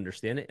 I didn't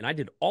understand it, and I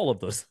did all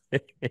of those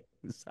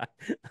things.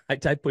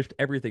 I pushed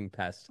everything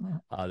past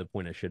the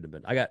point I shouldn't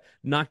have been. I got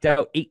knocked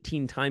out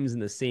 18 times in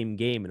the same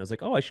game, and I was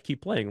like, oh, I should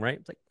keep playing, right?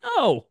 It's like,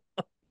 no,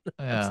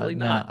 Yeah, absolutely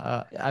no,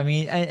 not. I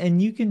mean, and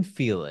you can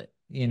feel it,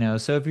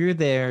 So if you're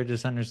there,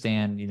 just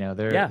understand, Yeah,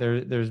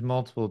 there's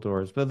multiple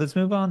doors. But let's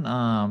move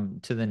on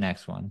to the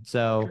next one.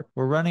 So sure.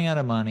 we're running out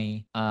of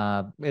money.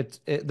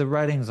 The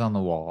writing's on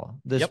the wall.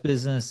 This Yep.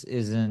 business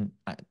isn't.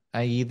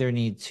 I either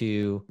need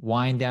to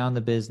wind down the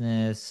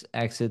business,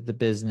 exit the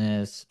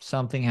business.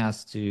 Something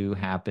has to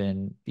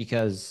happen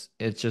because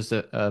it's just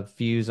a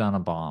fuse on a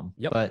bomb.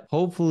 Yep. But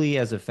hopefully,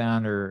 as a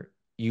founder,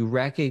 you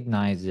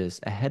recognize this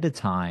ahead of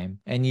time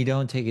and you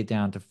don't take it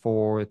down to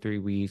 4 or 3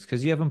 weeks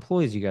because you have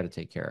employees you got to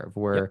take care of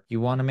Yep. where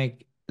you want to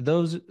make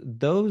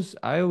those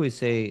I always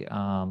say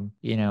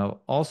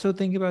also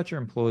think about your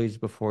employees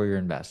before your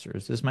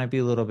investors. This might be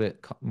a little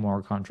bit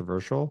more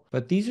controversial,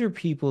 but these are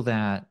people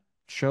that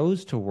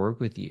chose to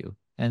work with you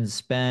and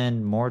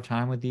spend more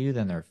time with you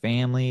than their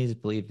families,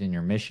 believed in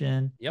your mission.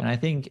 And Yep. I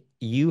think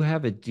you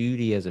have a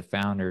duty as a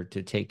founder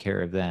to take care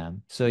of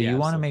them. So Yeah, you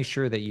want to absolutely. make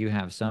sure that you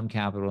have some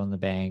capital in the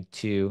bank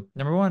to,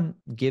 number one,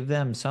 give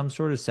them some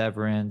sort of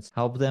severance,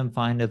 help them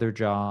find other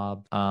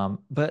job.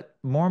 But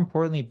more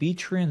importantly, be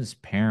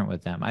transparent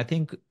with them. I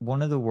think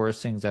one of the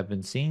worst things I've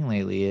been seeing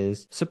lately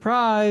is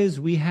surprise,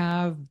 we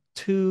have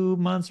 2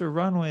 months of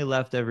runway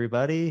left,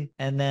 everybody.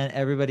 And then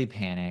everybody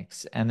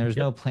panics and there's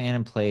Yep. no plan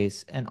in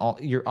place. And all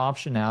your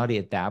optionality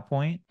at that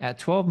point, at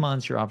 12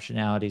 months, your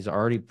optionality is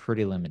already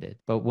pretty limited.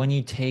 But when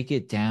you take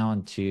it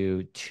down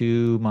to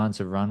 2 months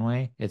of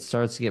runway, it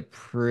starts to get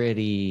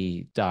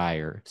pretty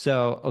dire.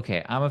 So,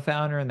 okay, I'm a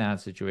founder in that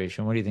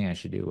situation. What do you think I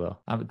should do, Will?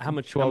 I'm How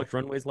 12. much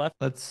runway is left?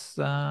 Let's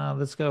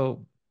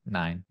go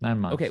nine Okay,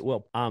 months.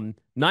 well,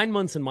 9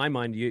 months in my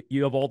mind,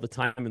 you have all the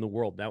time in the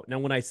world. Now,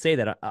 when I say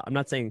that, I'm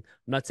not saying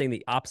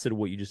the opposite of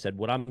what you just said.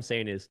 What I'm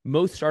saying is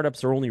most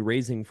startups are only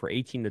raising for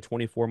 18 to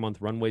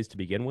 24-month runways to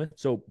begin with.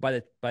 So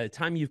by the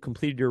time you've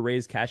completed your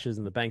raise, cash is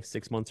in the bank,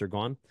 6 months are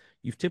gone.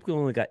 You've typically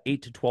only got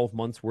 8 to 12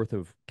 months worth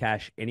of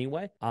cash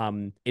anyway.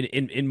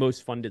 In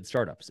most funded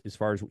startups, as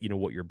far as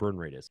what your burn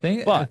rate is.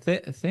 But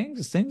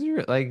Things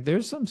are like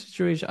there's some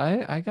situation.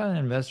 I got an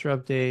investor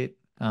update.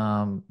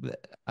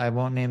 I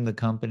won't name the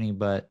company,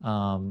 but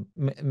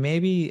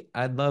maybe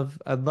I'd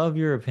love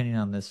your opinion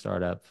on this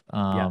startup.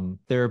 yeah,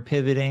 They're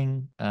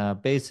pivoting,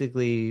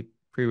 basically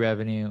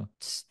pre-revenue.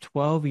 It's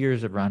 12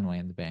 years of runway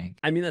in the bank.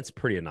 I mean that's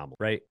pretty anomalous,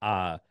 right?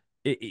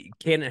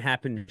 Can it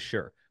happen?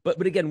 Sure,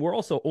 but again, we're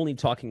also only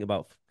talking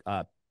about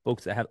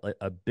folks that have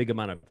a big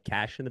amount of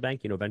cash in the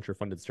bank, venture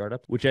funded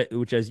startups, which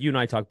as you and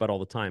I talk about all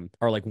the time,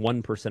 are like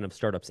 1% of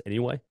startups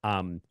anyway.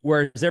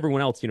 Whereas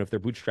everyone else, if they're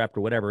bootstrapped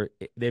or whatever,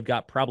 they've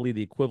got probably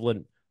the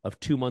equivalent of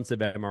 2 months of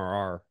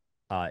MRR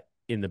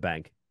in the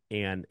bank.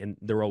 And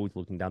they're always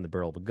looking down the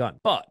barrel of a gun.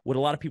 But what a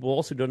lot of people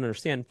also don't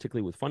understand,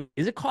 particularly with fund,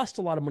 is it costs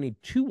a lot of money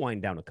to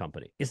wind down a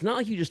company. It's not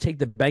like you just take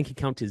the bank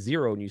account to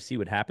zero and you see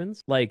what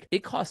happens. Like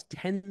it costs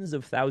tens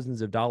of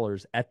thousands of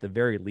dollars at the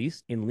very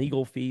least in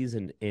legal fees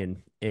and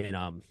in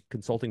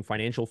consulting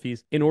financial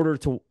fees in order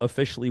to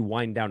officially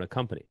wind down a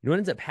company. What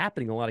ends up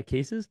happening in a lot of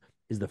cases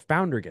is the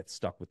founder gets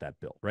stuck with that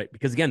bill, right?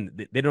 Because again,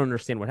 they don't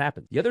understand what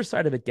happens. The other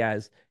side of it,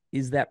 guys,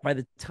 is that by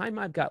the time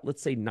I've got,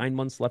 let's say, 9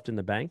 months left in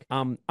the bank,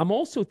 I'm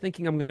also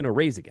thinking I'm going to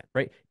raise again,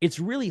 right? It's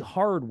really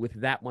hard with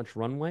that much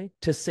runway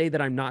to say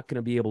that I'm not going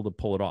to be able to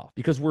pull it off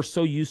because we're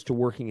so used to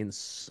working in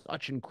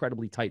such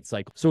incredibly tight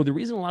cycles. So the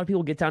reason a lot of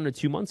people get down to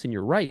 2 months, and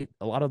you're right,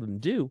 a lot of them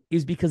do,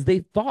 is because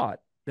they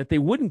thought that they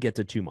wouldn't get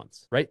to 2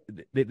 months, right?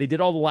 They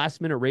did all the last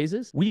minute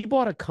raises. We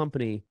bought a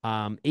company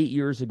 8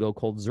 years ago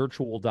called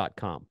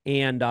Zirtual.com,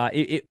 and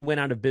it went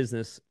out of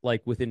business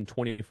like within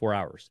 24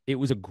 hours. It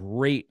was a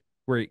great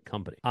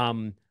company.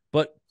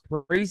 But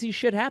crazy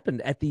shit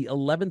happened at the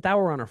 11th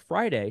hour on a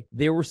Friday.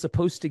 They were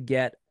supposed to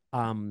get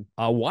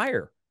a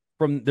wire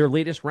from their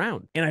latest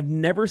round, and I've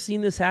never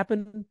seen this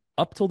happen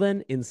up till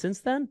then. And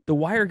since then, the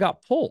wire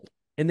got pulled.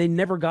 And they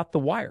never got the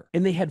wire.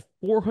 And they had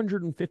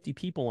 450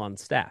 people on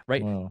staff,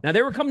 right? Wow. Now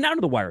they were coming down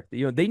to the wire.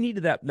 They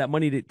needed that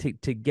money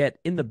to get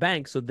in the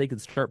bank so they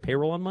could start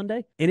payroll on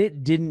Monday. And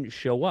it didn't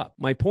show up.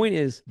 My point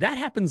is that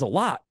happens a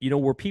lot,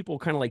 where people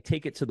kind of like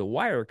take it to the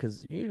wire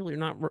because usually you're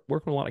not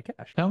working a lot of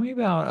cash. Tell me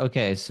about,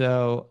 okay,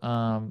 so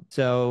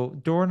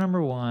door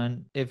number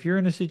one, if you're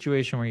in a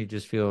situation where you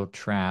just feel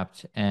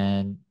trapped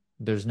and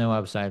there's no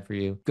upside for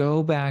you,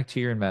 go back to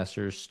your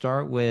investors.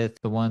 Start with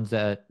the ones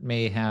that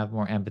may have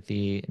more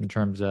empathy in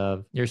terms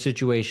of your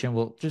situation.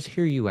 Will just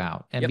hear you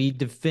out and Yep. be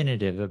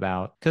definitive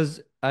about,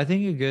 because I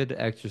think a good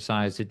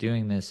exercise to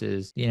doing this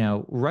is,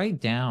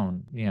 write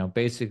down,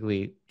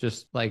 basically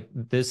just like,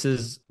 this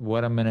is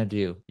what I'm going to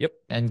do. Yep.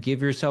 And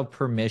give yourself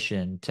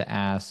permission to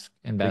ask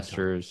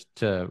investors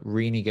to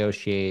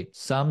renegotiate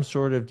some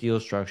sort of deal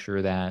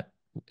structure that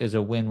is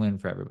a win-win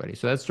for everybody.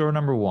 So that's door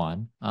number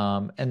one.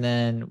 And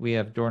then we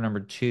have door number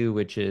two,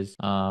 which is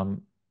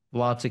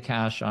lots of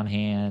cash on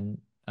hand.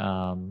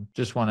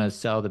 Just want to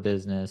sell the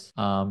business.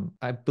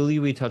 I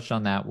believe we touched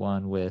on that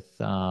one with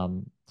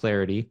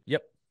Clarity.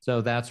 Yep. So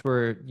that's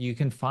where you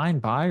can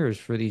find buyers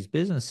for these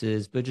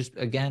businesses. But just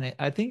again,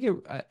 I think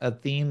a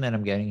theme that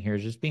I'm getting here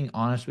is just being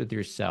honest with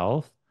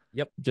yourself.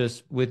 Yep.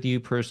 Just with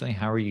you personally,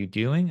 how are you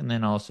doing? And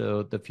then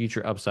also the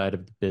future upside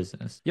of the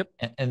business. Yep.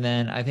 And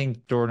then I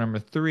think door number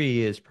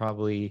three is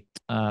probably,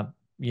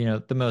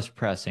 the most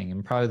pressing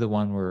and probably the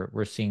one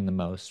we're seeing the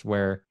most,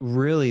 where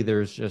really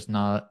there's just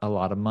not a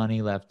lot of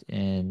money left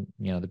in,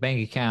 the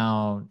bank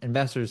account.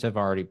 Investors have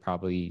already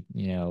probably,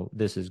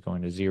 this is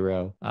going to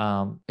zero.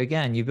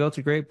 Again, you built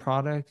a great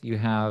product. You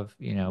have,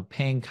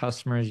 paying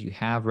customers, you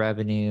have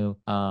revenue.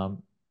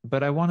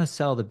 But I want to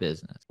sell the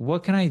business.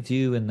 What can I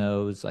do in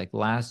those like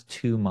last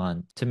 2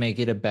 months to make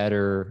it a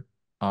better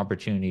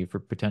opportunity for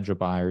potential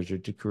buyers or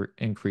to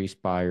increase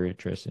buyer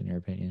interest, in your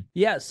opinion?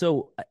 Yeah,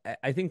 so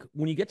I think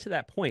when you get to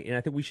that point, and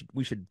I think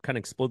we should kind of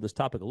explode this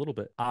topic a little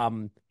bit.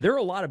 There are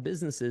a lot of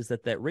businesses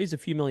that raise a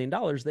few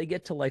 $1,000,000. They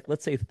get to like,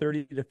 let's say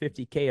 30 to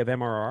 50K of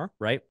MRR,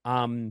 right?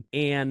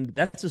 And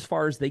that's as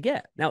far as they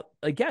get. Now,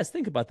 guys,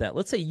 think about that.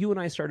 Let's say you and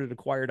I started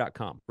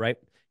Acquire.com, right?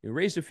 We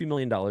raised a few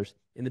 $1,000,000,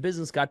 and the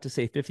business got to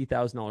say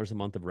 $50,000 a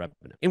month of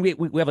revenue. And we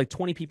have like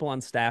 20 people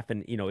on staff,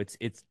 and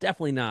it's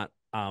definitely not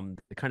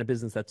the kind of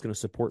business that's going to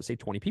support, say,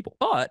 20 people.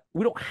 But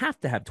we don't have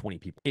to have 20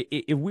 people.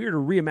 If we were to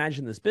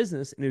reimagine this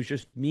business and it was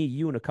just me,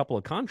 you, and a couple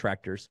of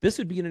contractors, this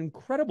would be an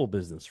incredible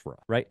business for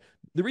us, right?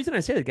 The reason I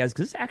say that, guys,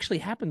 because this actually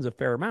happens a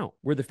fair amount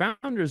where the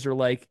founders are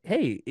like,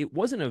 hey, it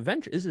wasn't a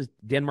venture. This is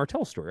Dan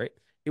Martell's story, right?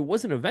 It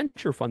wasn't a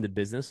venture funded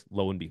business,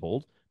 lo and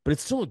behold, but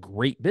it's still a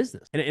great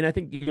business. And I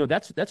think,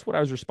 that's what I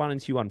was responding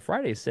to you on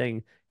Friday,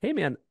 saying, hey,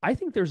 man, I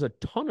think there's a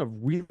ton of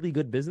really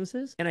good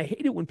businesses. And I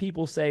hate it when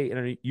people say,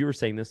 and you were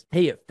saying this,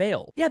 hey, it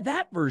failed. Yeah,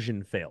 that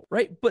version failed,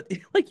 right? But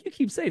like you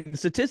keep saying,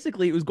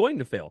 statistically, it was going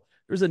to fail.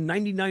 There's a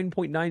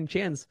 99.9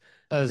 chance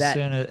that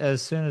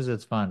As soon as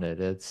it's funded,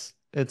 it's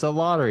a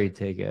lottery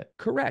ticket.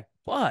 correct.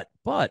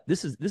 But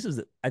this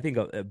is I think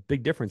a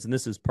big difference, and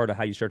this is part of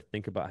how you start to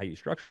think about how you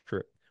structure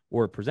it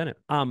or present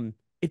it.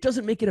 It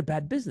doesn't make it a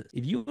bad business.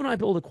 If you and I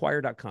build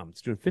acquire.com,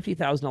 it's doing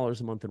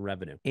 $50,000 a month in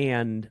revenue.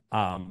 And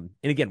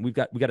again, we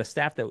got a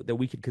staff that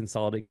we could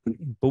consolidate,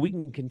 but we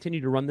can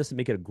continue to run this and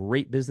make it a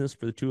great business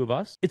for the two of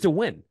us. It's a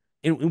win.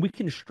 And we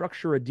can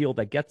structure a deal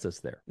that gets us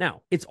there.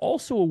 Now, it's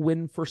also a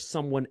win for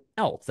someone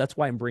else. That's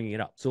why I'm bringing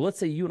it up. So let's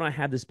say you and I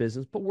have this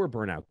business, but we're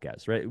burnout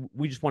guys, right?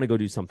 We just want to go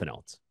do something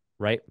else.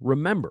 Right?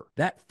 Remember,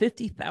 that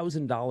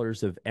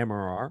 $50,000 of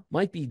MRR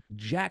might be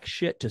jack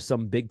shit to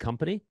some big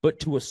company, but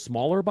to a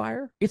smaller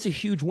buyer, it's a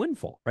huge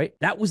windfall, right?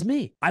 That was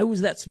me. I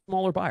was that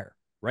smaller buyer,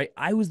 right?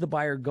 I was the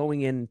buyer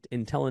going in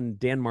and telling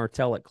Dan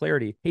Martell at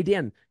Clarity, hey,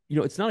 Dan,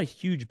 it's not a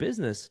huge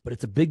business, but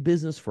it's a big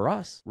business for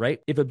us,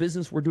 right? If a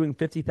business were doing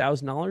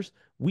 $50,000,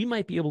 we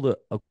might be able to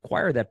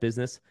acquire that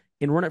business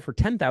and run it for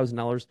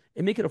 $10,000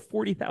 and make it a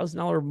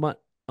 $40,000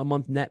 a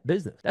month net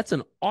business. That's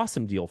an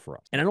awesome deal for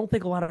us. And I don't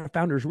think a lot of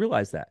founders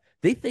realize that.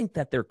 They think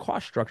that their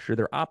cost structure,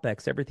 their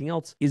OpEx, everything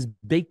else is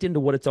baked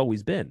into what it's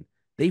always been.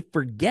 They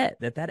forget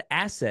that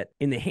asset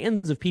in the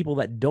hands of people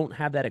that don't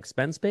have that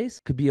expense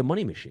base could be a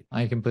money machine.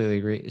 I completely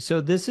agree.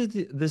 So this is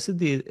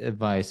the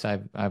advice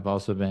I've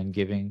also been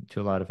giving to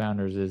a lot of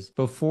founders is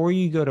before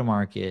you go to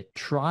market,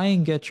 try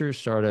and get your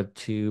startup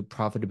to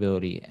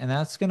profitability. And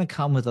that's going to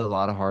come with a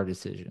lot of hard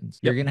decisions.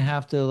 Yep. You're going to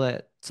have to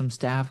let some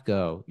staff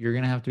go. You're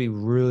going to have to be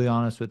really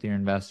honest with your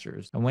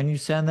investors. And when you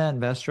send that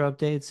investor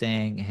update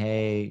saying,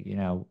 hey,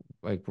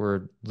 like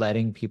we're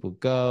letting people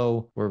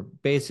go, we're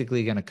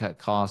basically going to cut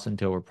costs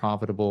until we're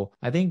profitable.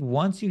 I think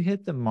once you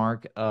hit the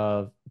mark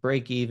of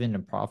break even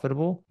and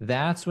profitable,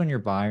 that's when your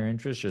buyer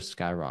interest just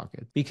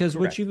skyrockets. Because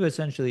what you've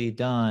essentially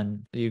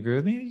done, do you agree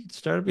with me?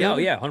 Startup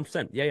builder? Yeah,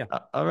 100%. Yeah.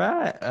 All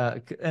right.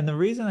 And the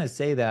reason I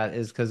say that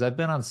is because I've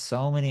been on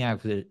so many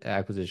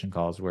acquisition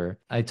calls where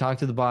I talk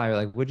to the buyer,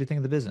 like, what'd you think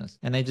of the business?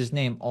 And they just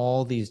name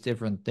all these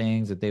different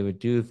things that they would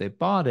do if they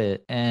bought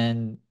it.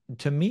 And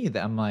to me,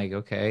 I'm like,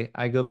 okay,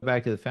 I go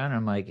back to the founder.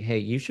 I'm like, hey,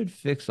 you should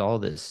fix all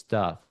this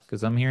stuff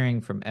because I'm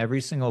hearing from every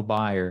single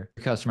buyer,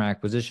 customer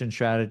acquisition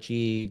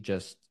strategy,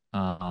 just,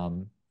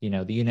 the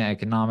unit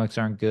economics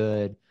aren't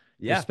good.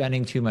 Yeah. You're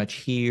spending too much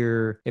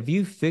here. If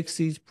you fix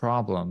these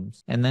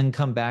problems and then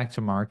come back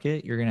to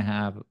market, you're going to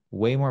have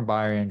way more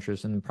buyer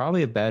interest and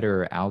probably a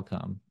better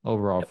outcome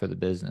overall for the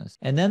business.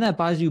 And then that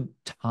buys you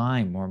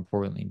time, more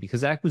importantly,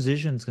 because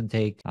acquisitions can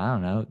take, I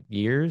don't know,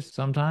 years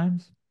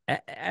sometimes.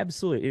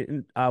 Absolutely.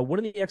 And one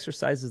of the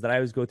exercises that I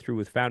always go through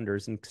with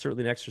founders, and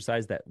certainly an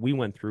exercise that we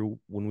went through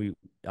when we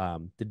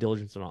did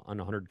diligence on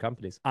 100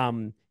 companies,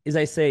 is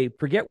I say,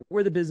 forget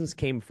where the business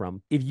came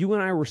from. If you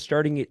and I were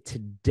starting it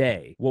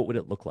today, what would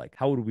it look like?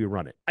 How would we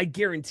run it? I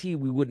guarantee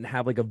we wouldn't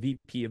have like a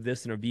VP of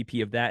this and a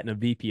VP of that and a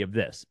VP of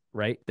this,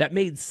 right? That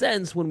made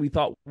sense when we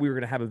thought we were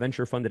going to have a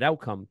venture funded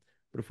outcome.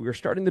 But if we were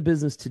starting the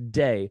business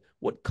today,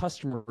 what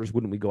customers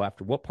wouldn't we go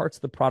after? What parts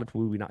of the product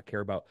would we not care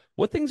about?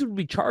 What things would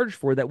we charge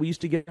for that we used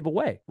to give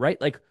away, right?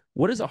 Like,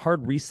 what does a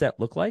hard reset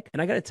look like?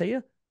 And I got to tell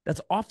you, that's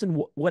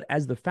often what,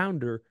 as the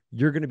founder,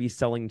 you're going to be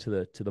selling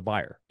to the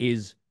buyer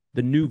is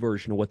the new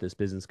version of what this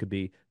business could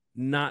be,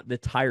 not the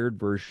tired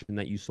version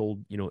that you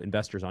sold,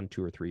 investors on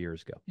 2 or 3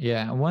 years ago.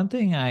 Yeah. One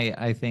thing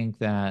I think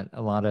that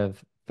a lot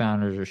of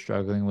founders are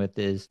struggling with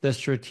is the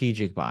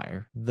strategic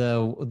buyer.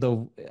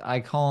 The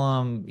I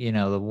call them,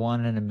 the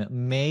one in a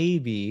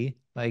maybe.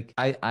 Like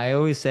I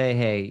always say,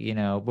 hey,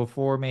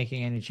 before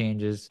making any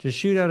changes, just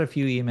shoot out a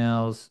few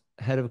emails,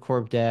 head of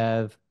corp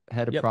dev,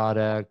 head of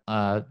product,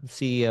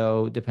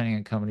 CEO, depending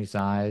on company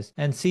size,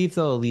 and see if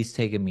they'll at least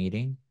take a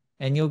meeting.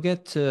 And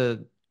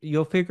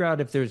you'll figure out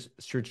if there's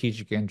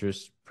strategic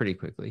interest pretty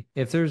quickly.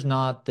 If there's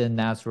not, then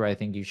that's where I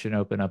think you should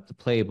open up the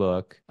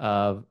playbook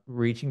of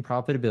reaching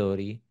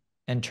profitability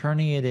and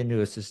turning it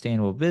into a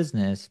sustainable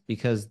business,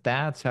 because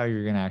that's how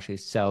you're going to actually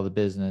sell the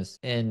business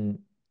and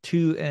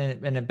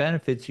it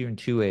benefits you in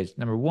 2 ways.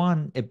 Number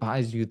one, it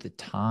buys you the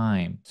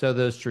time. So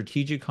those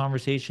strategic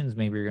conversations,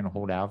 maybe you're going to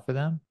hold out for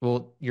them.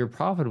 Well, you're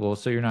profitable,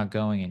 so you're not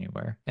going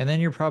anywhere. And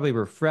then you're probably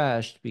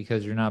refreshed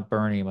because you're not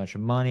burning a bunch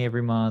of money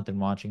every month and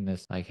watching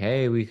this like,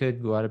 hey, we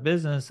could go out of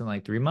business in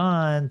like 3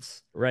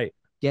 months. Right.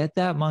 Get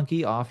that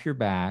monkey off your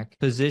back,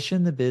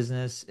 position the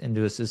business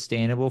into a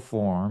sustainable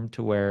form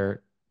to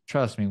where,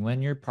 trust me,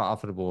 when you're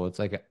profitable, it's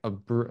like a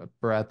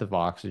breath of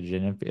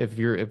oxygen.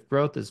 If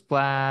growth is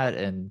flat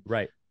and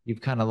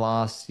you've kind of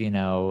lost, you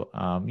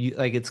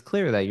like it's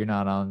clear that you're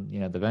not on,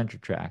 the venture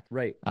track.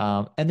 Right.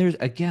 And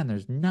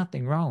there's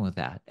nothing wrong with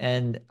that.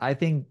 And I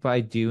think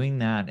by doing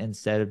that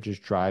instead of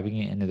just driving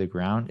it into the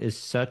ground is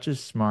such a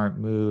smart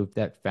move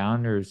that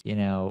founders,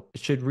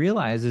 should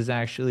realize is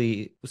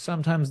actually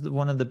sometimes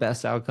one of the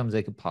best outcomes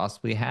they could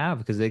possibly have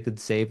because they could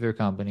save their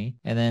company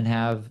and then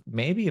have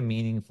maybe a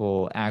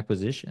meaningful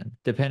acquisition,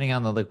 depending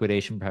on the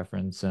liquidation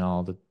preference and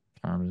all the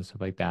terms and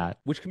stuff like that.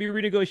 Which can be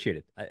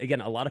renegotiated.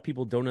 Again, a lot of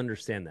people don't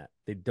understand that.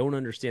 They don't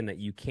understand that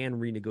you can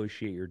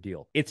renegotiate your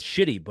deal. It's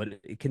shitty, but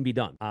it can be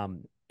done.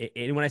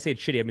 And when I say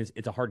it's shitty, I mean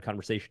it's a hard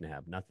conversation to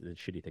have, not the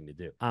shitty thing to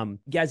do.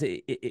 Guys,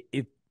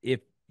 if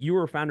you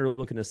were a founder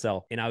looking to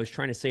sell, and I was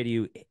trying to say to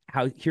you,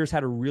 here's how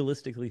to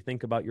realistically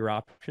think about your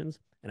options,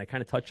 and I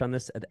kind of touched on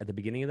this at the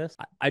beginning of this,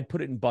 I'd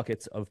put it in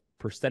buckets of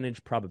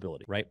percentage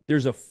probability, right?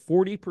 There's a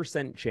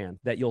 40% chance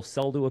that you'll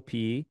sell to a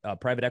PE,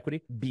 private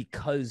equity,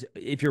 because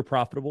if you're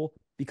profitable,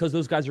 because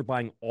those guys are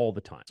buying all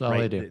the time. That's all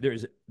right? they do.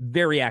 There's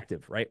very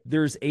active, right?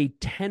 There's a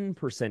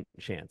 10%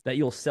 chance that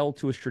you'll sell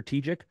to a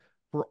strategic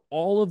for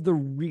all of the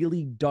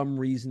really dumb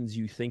reasons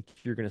you think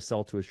you're going to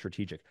sell to a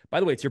strategic. By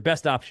the way, it's your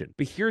best option.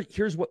 But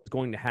here's what's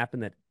going to happen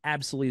that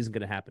absolutely isn't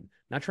going to happen.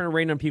 Not trying to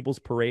rain on people's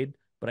parade,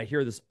 but I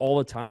hear this all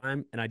the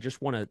time, and I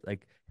just want to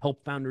like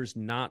help founders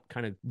not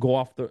kind of go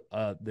off the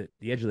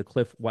edge of the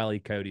cliff, Wile E.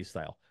 Coyote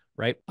style,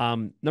 right?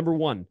 Number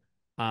one,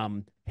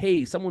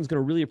 hey, someone's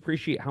going to really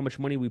appreciate how much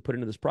money we put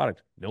into this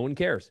product. No one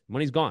cares.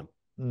 Money's gone.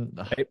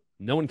 Right?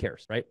 No one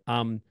cares, right?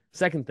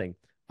 Second thing,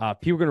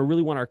 people are going to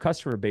really want our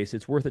customer base.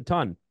 It's worth a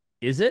ton.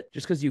 Is it?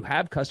 Just because you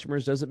have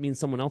customers doesn't mean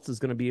someone else is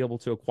going to be able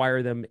to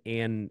acquire them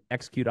and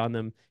execute on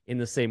them in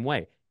the same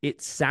way. It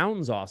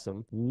sounds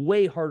awesome,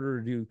 way harder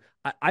to do.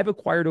 I've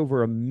acquired over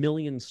 1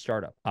 million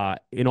startup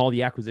in all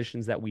the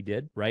acquisitions that we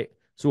did, right?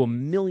 So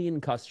 1 million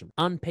customers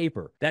on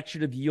paper, that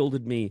should have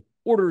yielded me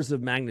orders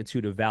of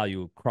magnitude of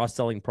value,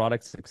 cross-selling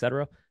products, et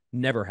cetera.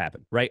 Never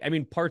happened, right? I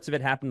mean, parts of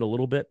it happened a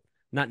little bit,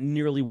 not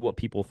nearly what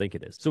people think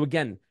it is. So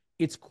again,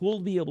 it's cool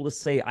to be able to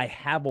say, I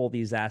have all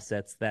these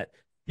assets that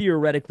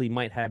theoretically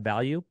might have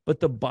value, but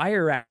the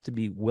buyer has to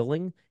be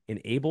willing and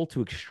able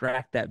to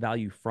extract that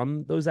value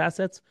from those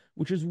assets,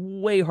 which is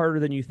way harder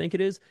than you think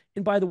it is.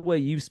 And by the way,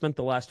 you've spent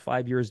the last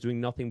 5 years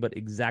doing nothing but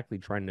exactly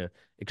trying to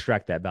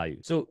extract that value.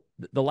 So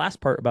the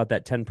last part about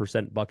that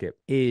 10% bucket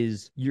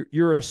is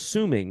you're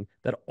assuming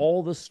that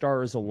all the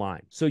stars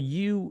align. So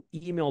you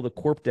email the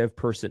corp dev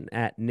person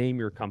at name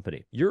your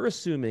company. You're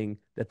assuming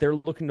that they're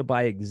looking to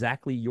buy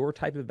exactly your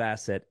type of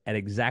asset at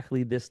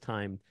exactly this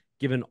time,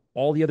 given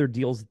all the other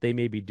deals that they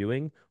may be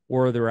doing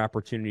or other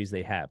opportunities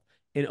they have.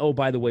 And oh,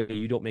 by the way,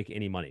 you don't make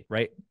any money,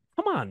 right?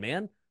 Come on,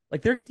 man.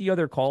 Like there's the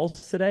other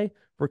calls today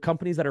for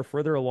companies that are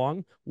further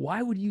along.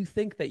 Why would you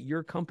think that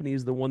your company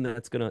is the one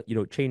that's going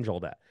to, change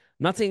all that?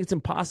 I'm not saying it's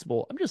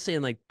impossible. I'm just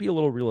saying, like, be a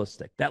little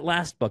realistic. That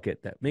last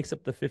bucket that makes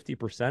up the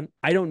 50%,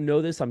 I don't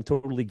know this. I'm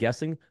totally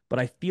guessing, but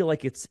I feel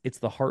like it's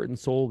the heart and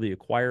soul of the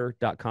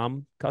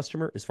acquire.com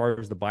customer as far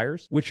as the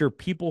buyers, which are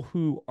people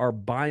who are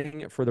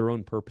buying it for their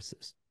own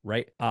purposes,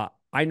 right?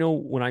 I know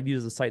when I've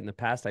used the site in the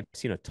past, I've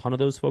seen a ton of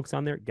those folks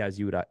on there. Guys,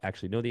 you would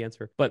actually know the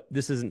answer, but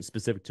this isn't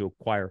specific to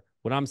acquire.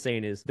 What I'm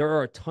saying is there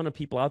are a ton of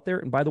people out there.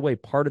 And by the way,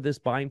 part of this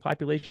buying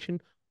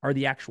population are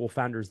the actual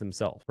founders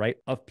themselves, right?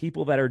 Of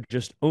people that are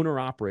just owner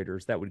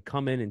operators that would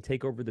come in and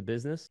take over the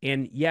business.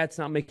 And yeah, it's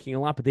not making a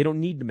lot, but they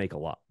don't need to make a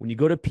lot. When you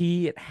go to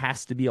PE, it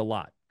has to be a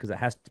lot because it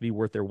has to be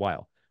worth their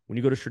while. When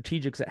you go to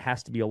strategics, it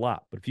has to be a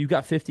lot. But if you've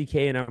got 50K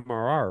in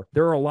MRR,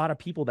 there are a lot of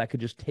people that could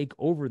just take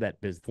over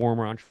that business,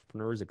 former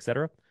entrepreneurs, et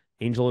cetera,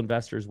 angel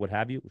investors, what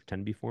have you, which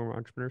tend to be former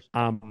entrepreneurs.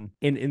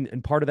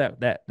 And part of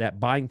that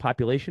buying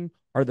population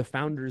are the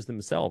founders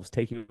themselves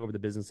taking over the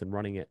business and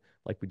running it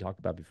like we talked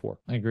about before.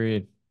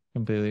 Agreed.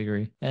 Completely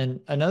agree.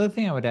 And another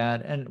thing I would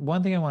add, and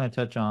one thing I want to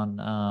touch on,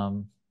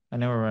 I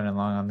know we're running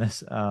long on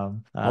this.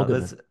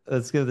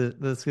 Let's give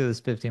this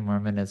 15 more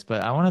minutes,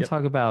 but I want to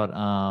talk about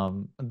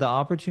the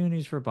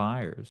opportunities for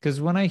buyers. Because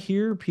when I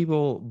hear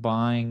people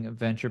buying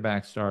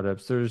venture-backed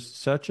startups, there's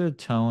such a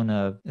tone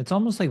of it's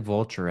almost like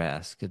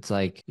vulture-esque. It's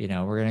like,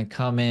 we're gonna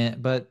come in,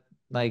 but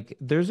like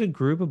there's a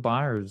group of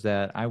buyers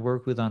that I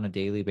work with on a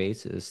daily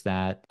basis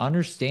that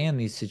understand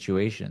these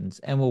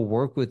situations and will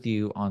work with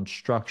you on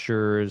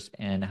structures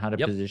and how to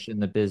position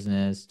the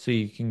business so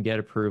you can get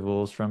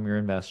approvals from your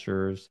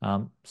investors,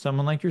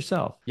 someone like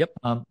yourself.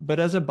 But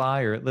as a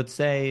buyer, let's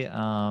say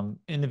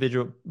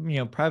individual,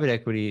 private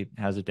equity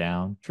has it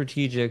down,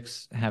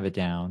 strategics have it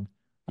down.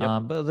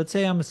 But let's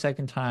say I'm a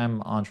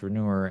second-time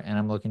entrepreneur and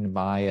I'm looking to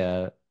buy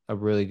a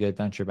really good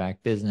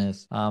venture-backed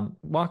business.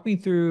 Walk me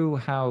through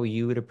how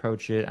you would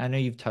approach it. I know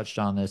you've touched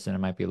on this and it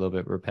might be a little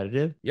bit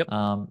repetitive.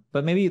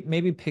 But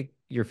maybe pick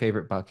your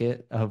favorite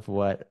bucket of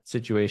what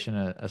situation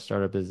a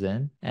startup is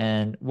in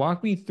and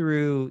walk me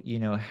through,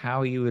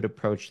 how you would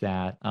approach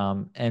that.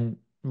 And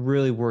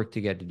really work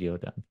to get the deal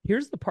done.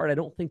 Here's the part I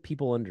don't think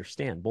people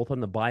understand, both on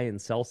the buy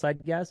and sell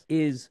side, guys,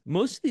 is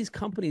most of these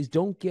companies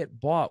don't get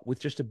bought with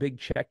just a big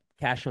check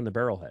cash on the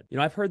barrelhead.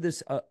 I've heard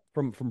this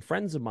from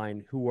friends of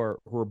mine who are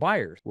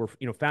buyers, who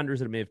are founders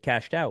that may have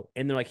cashed out,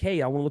 and they're like,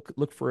 "Hey, I want to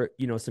look for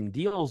some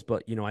deals,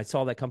 but I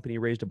saw that company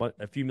raised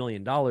a few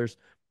 $1,000,000.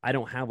 I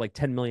don't have like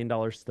 $10 million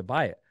to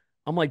buy it."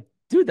 I'm like,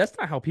 dude, that's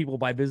not how people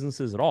buy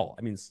businesses at all.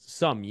 I mean,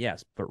 some,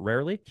 yes, but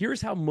rarely.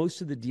 Here's how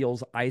most of the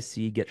deals I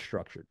see get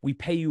structured. We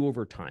pay you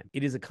over time.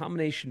 It is a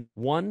combination,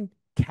 one,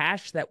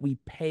 cash that we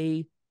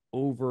pay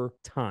over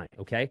time,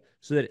 okay?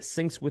 So that it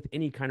syncs with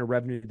any kind of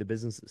revenue the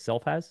business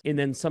itself has. And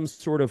then some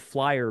sort of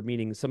flyer,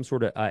 meaning some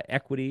sort of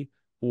equity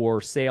or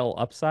sale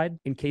upside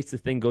in case the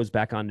thing goes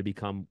back on to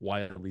become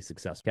wildly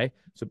successful, okay?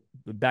 So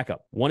back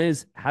up. One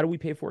is, how do we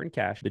pay for it in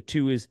cash? The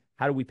two is,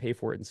 how do we pay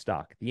for it in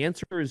stock? The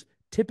answer is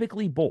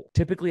typically both.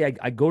 Typically,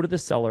 I go to the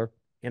seller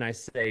and I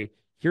say,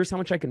 here's how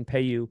much I can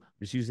pay you, I'm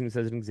just using this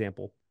as an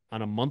example,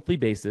 on a monthly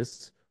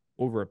basis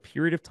over a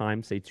period of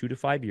time, say 2 to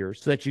 5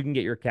 years, so that you can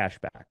get your cash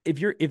back.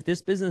 If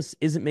this business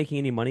isn't making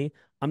any money,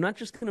 I'm not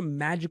just going to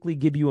magically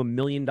give you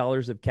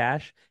 $1,000,000 of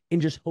cash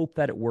and just hope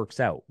that it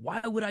works out.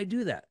 Why would I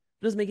do that?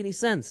 It doesn't make any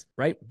sense,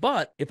 right?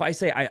 But if I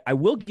say I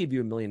will give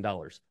you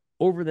 $1,000,000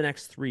 over the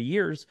next 3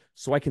 years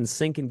so I can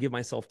sink and give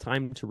myself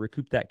time to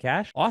recoup that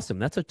cash, awesome.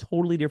 That's a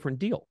totally different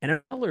deal.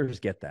 And sellers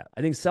get that.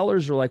 I think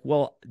sellers are like,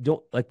 well,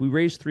 we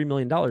raised $3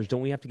 million.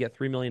 Don't we have to get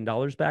 $3 million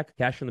back,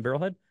 cash in the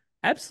barrelhead?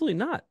 Absolutely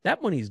not.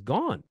 That money's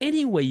gone.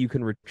 Any way you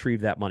can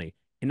retrieve that money.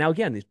 And now,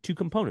 again, there's two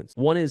components.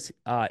 One is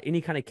any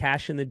kind of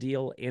cash in the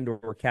deal and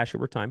or cash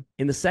over time.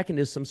 And the second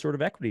is some sort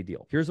of equity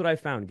deal. Here's what I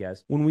found,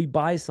 guys. When we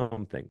buy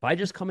something, if I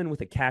just come in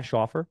with a cash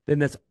offer, then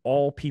that's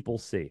all people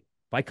see.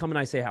 If I come and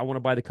I say, I want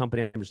to buy the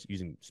company, I'm just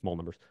using small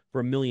numbers,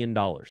 for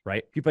 $1,000,000,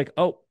 right? People are like,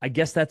 oh, I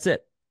guess that's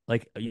it.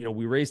 Like,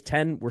 we raised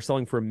 10, we're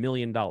selling for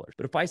 $1,000,000.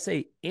 But if I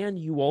say, and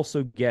you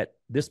also get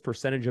this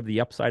percentage of the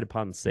upside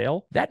upon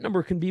sale, that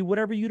number can be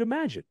whatever you'd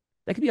imagine.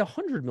 That could be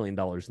 $100 million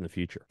in the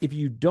future. If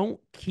you don't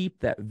keep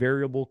that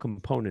variable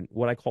component,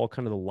 what I call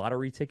kind of the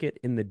lottery ticket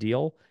in the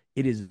deal,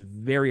 it is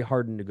very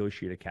hard to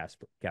negotiate a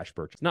cash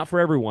purchase. Not for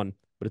everyone,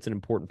 but it's an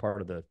important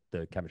part of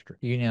the chemistry.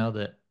 You nailed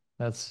it.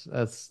 That's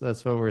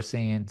what we're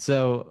seeing.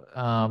 So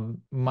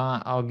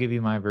I'll give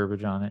you my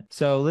verbiage on it.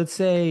 So let's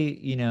say,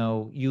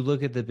 you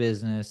look at the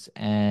business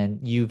and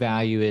you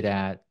value it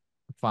at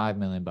 5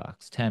 million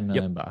bucks, 10 Yep.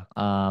 million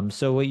bucks.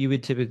 So what you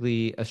would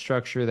typically, a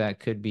structure that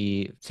could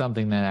be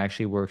something that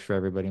actually works for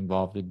everybody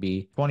involved would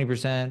be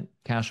 20%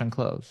 cash on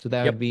close. So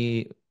that would Yep.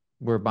 be,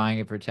 we're buying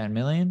it for 10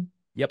 million.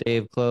 Yep. Day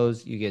of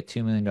close, you get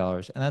 $2 million.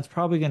 And that's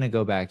probably going to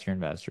go back to your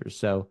investors.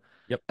 So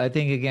Yep. I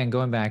think, again,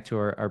 going back to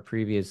our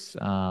previous,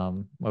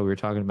 what we were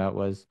talking about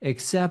was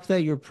accept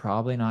that you're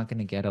probably not going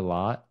to get a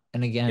lot.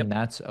 And again, Yep.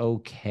 that's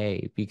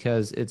okay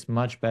because it's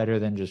much better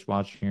than just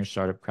watching your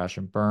startup crash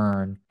and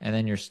burn. And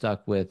then you're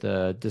stuck with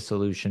a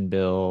dissolution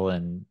bill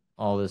and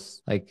all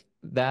this. Like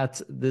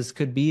this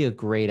could be a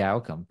great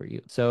outcome for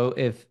you. So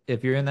if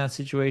you're in that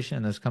situation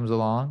and this comes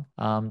along,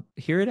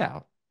 hear it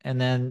out. And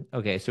then,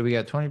 okay, so we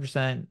got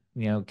 20%,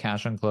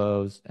 cash on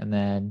close, and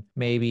then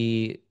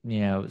maybe,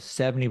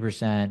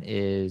 70%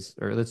 is,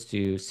 or let's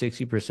do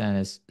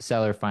 60% is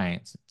seller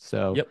finance.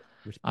 So Yep.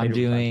 I'm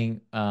doing,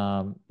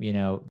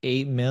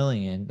 8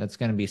 million. That's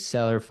going to be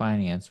seller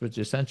finance, which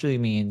essentially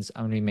means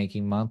I'm going to be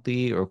making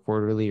monthly or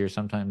quarterly or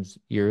sometimes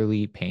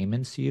yearly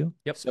payments to you.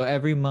 Yep. So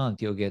every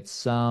month you'll get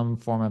some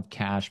form of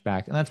cash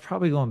back. And that's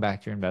probably going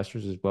back to your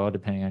investors as well,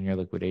 depending on your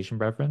liquidation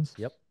preference.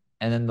 Yep.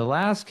 And then the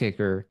last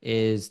kicker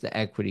is the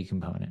equity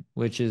component,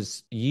 which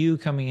is you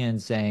coming in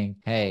saying,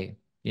 hey,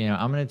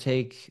 I'm going to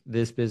take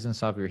this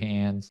business off your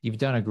hands. You've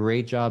done a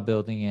great job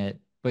building it,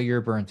 but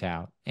you're burnt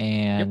out.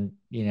 And,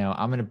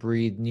 I'm going to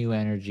breathe new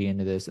energy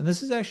into this. And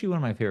this is actually one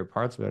of my favorite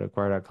parts about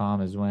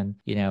acquire.com is when,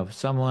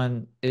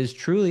 someone is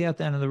truly at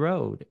the end of the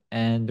road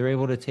and they're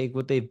able to take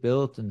what they've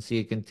built and see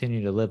it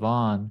continue to live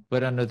on,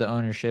 but under the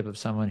ownership of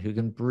someone who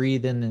can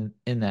breathe in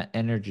that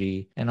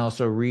energy and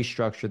also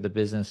restructure the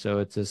business so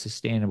it's a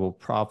sustainable,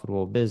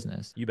 profitable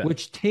business, You bet.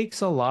 which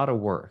takes a lot of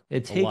work.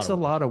 It takes a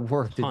lot of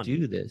work to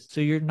do this. So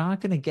you're not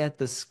going to get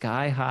the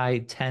sky high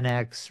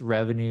 10x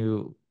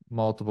revenue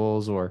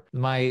multiples, or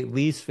my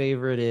least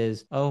favorite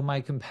is, oh,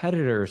 my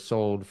competitor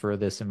sold for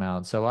this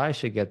amount, so I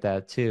should get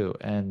that too.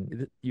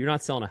 And you're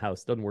not selling a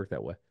house. It doesn't work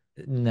that way.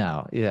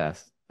 No,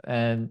 yes.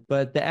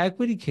 But the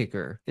equity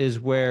kicker is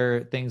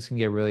where things can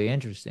get really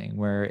interesting,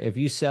 where if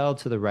you sell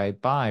to the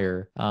right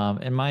buyer,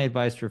 and my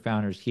advice for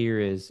founders here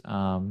is,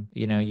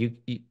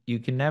 you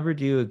can never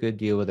do a good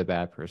deal with a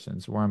bad person.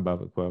 It's a Warren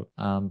Buffett quote.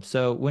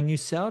 So when you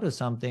sell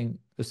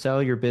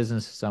your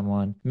business to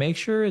someone, make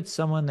sure it's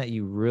someone that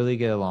you really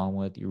get along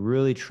with, you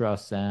really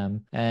trust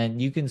them,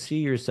 and you can see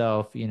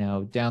yourself,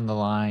 down the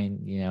line,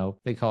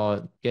 they call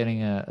it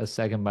getting a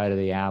second bite of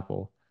the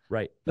apple.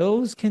 Right.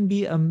 Those can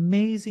be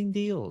amazing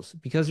deals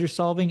because you're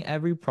solving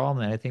every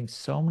problem that I think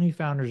so many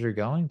founders are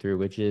going through,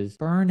 which is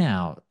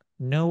burnout.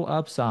 no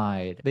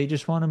upside. They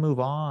just want to move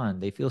on.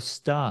 They feel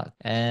stuck.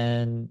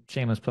 And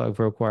shameless plug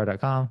for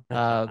acquire.com.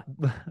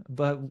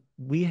 But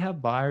we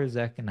have buyers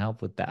that can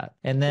help with that.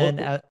 And then,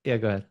 Well, yeah,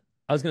 go ahead.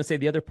 I was going to say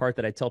the other part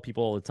that I tell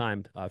people all the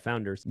time,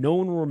 founders, no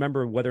one will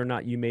remember whether or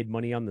not you made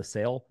money on the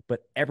sale,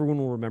 but everyone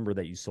will remember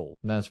that you sold.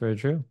 That's very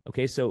true.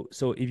 Okay, so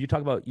if you talk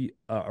about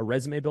a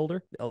resume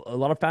builder, a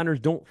lot of founders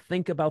don't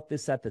think about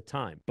this at the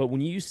time. But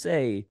when you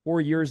say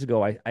 4 years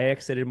ago, I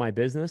exited my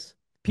business,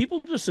 people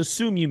just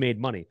assume you made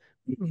money.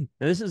 Now,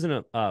 this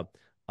isn't a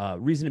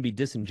reason to be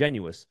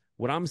disingenuous.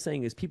 What I'm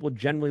saying is people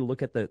generally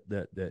look at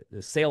the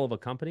sale of a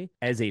company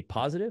as a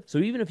positive. So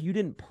even if you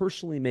didn't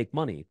personally make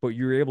money, but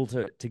you're able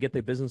to get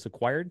the business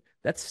acquired,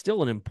 that's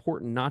still an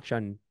important notch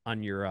on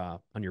your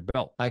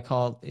belt. I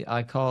call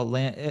it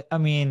land. I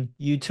mean,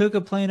 you took a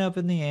plane up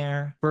in the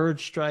air, bird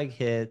strike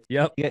hit,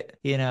 Yep.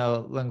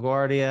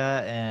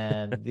 LaGuardia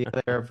and the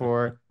other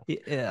airport.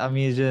 I'm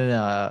using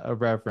a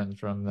reference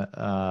from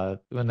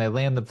when they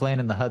land the plane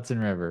in the Hudson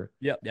River.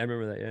 Yep. I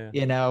remember that.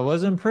 Yeah. It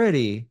wasn't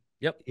pretty,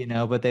 Yep.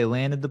 but they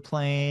landed the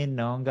plane,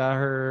 no one got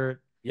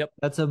hurt. Yep.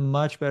 That's a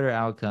much better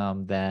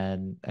outcome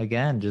than,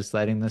 again, just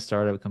letting the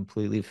startup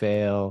completely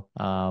fail,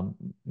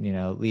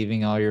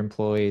 leaving all your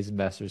employees,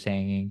 investors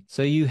hanging.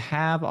 So you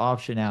have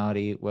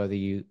optionality,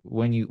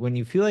 when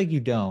you feel like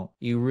you don't,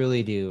 you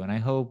really do. And I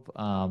hope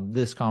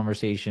this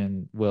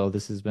conversation, Will,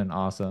 this has been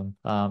awesome.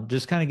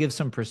 Just kind of give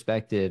some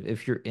perspective.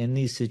 If you're in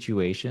these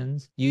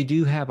situations, you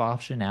do have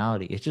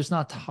optionality. It's just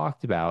not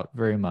talked about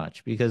very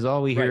much because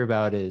all we hear Right.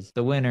 about is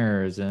the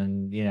winners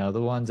and,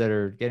 the ones that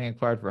are getting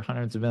acquired for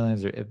hundreds of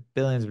millions or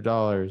billions of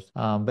dollars.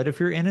 But if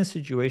you're in a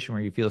situation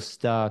where you feel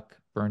stuck,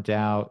 burnt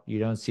out, you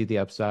don't see the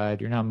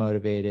upside, you're not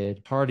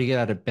motivated, hard to get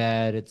out of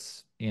bed,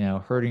 it's,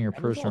 hurting your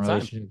Happens all personal the time.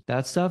 relationship,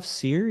 that stuff's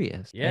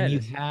serious Yeah, and it you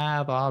is.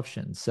 have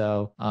options.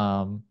 So,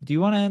 do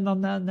you want to end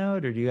on that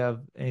note or do you have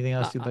anything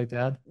else you'd like to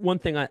add? One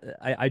thing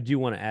I do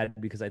want to add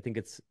because I think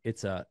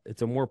it's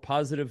a more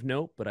positive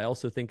note, but I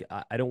also think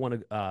I don't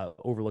want to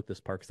overlook this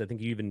part because I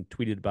think you even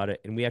tweeted about it,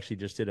 and we actually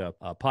just did a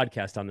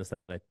podcast on this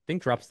that I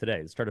think drops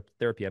today, the startup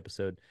therapy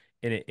episode,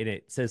 and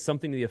it says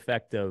something to the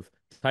effect of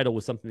title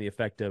was something to the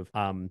effect of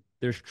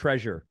there's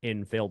treasure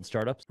in failed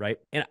startups, right?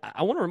 And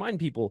I want to remind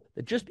people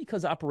that just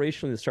because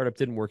operationally the startup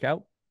didn't work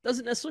out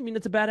doesn't necessarily mean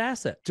it's a bad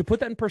asset. To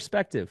put that in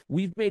perspective,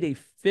 we've made a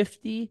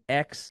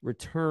 50x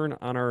return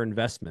on our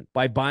investment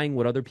by buying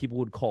what other people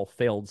would call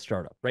failed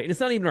startup, right? And it's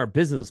not even our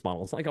business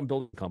model. It's not like I'm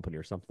building a company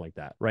or something like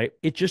that, right?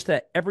 It's just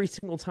that every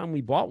single time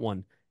we bought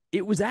one,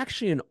 it was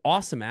actually an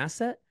awesome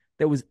asset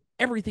that was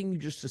everything you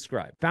just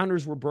described.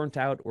 Founders were burnt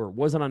out or it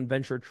wasn't on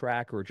venture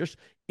track or just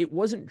it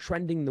wasn't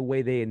trending the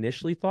way they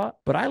initially thought.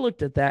 But I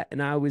looked at that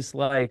and I was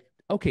like,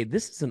 okay,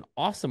 this is an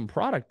awesome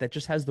product that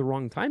just has the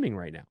wrong timing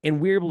right now. And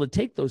we're able to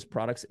take those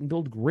products and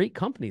build great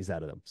companies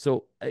out of them.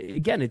 So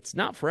again, it's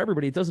not for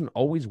everybody. It doesn't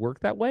always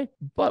work that way,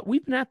 but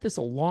we've been at this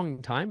a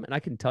long time. And I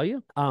can tell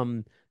you,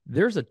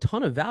 there's a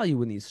ton of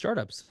value in these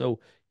startups.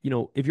 So,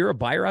 if you're a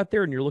buyer out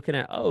there and you're looking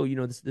at, oh,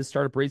 this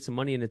startup raised some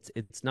money and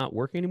it's not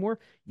working anymore.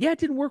 Yeah, it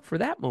didn't work for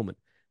that moment.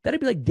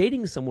 That'd be like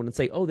dating someone and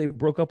say, oh, they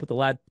broke up with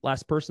the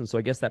last person. So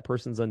I guess that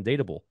person's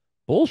undateable.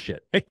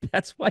 Bullshit.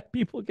 That's why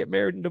people get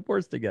married and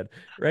divorced again,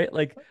 right?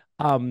 Like,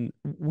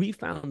 we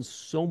found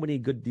so many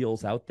good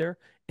deals out there.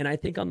 And I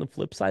think on the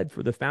flip side,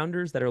 for the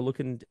founders that are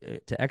looking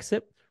to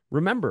exit,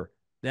 remember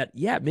that,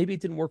 yeah, maybe it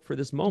didn't work for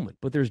this moment,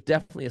 but there's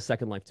definitely a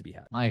second life to be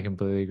had. I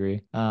completely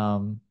agree.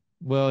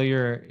 Well,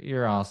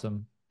 you're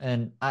awesome.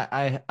 And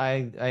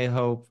I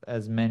hope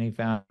as many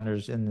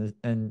founders in this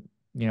and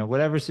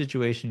whatever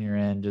situation you're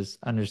in, just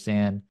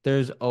understand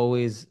there's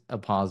always a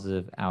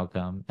positive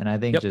outcome. And I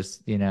think Yep.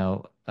 just,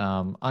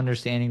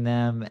 understanding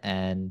them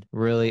and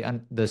really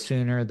the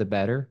sooner the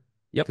better,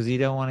 Yep. because you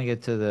don't want to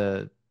get to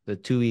the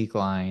 2 week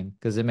line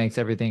because it makes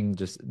everything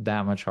just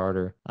that much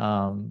harder.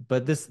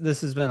 But this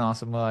has been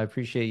awesome. Well, I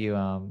appreciate you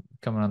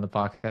coming on the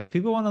podcast.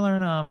 People want to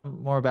learn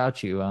more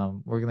about you.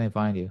 Where can they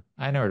find you?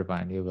 I know where to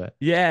find you, but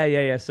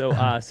Yeah. So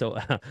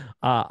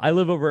I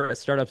live over at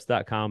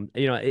startups.com.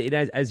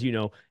 As you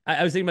know,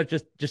 I was thinking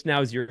about just now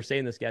as you're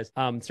saying this, guys.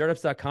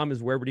 Startups.com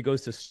is where everybody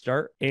goes to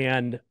start,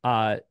 and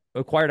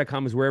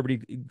acquire.com is where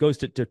everybody goes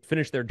to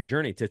finish their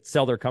journey, to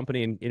sell their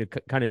company. And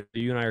kind of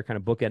you and I are kind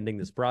of bookending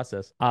this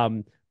process.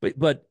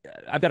 But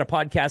I've got a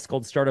podcast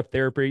called Startup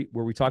Therapy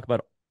where we talk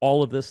about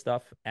all of this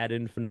stuff ad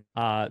infinitum,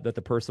 that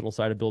the personal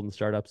side of building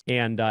startups.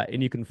 And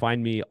you can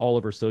find me all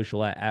over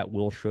social at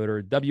Wil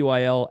Schroter,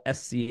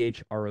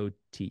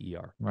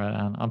 WilSchroter. right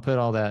on. I'll put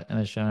all that in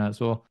the show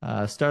notes. Well,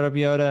 Startup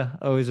Yoda,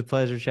 always a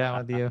pleasure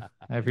chatting with you.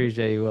 I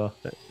appreciate you, Will.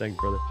 Thanks,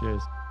 brother.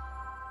 Cheers.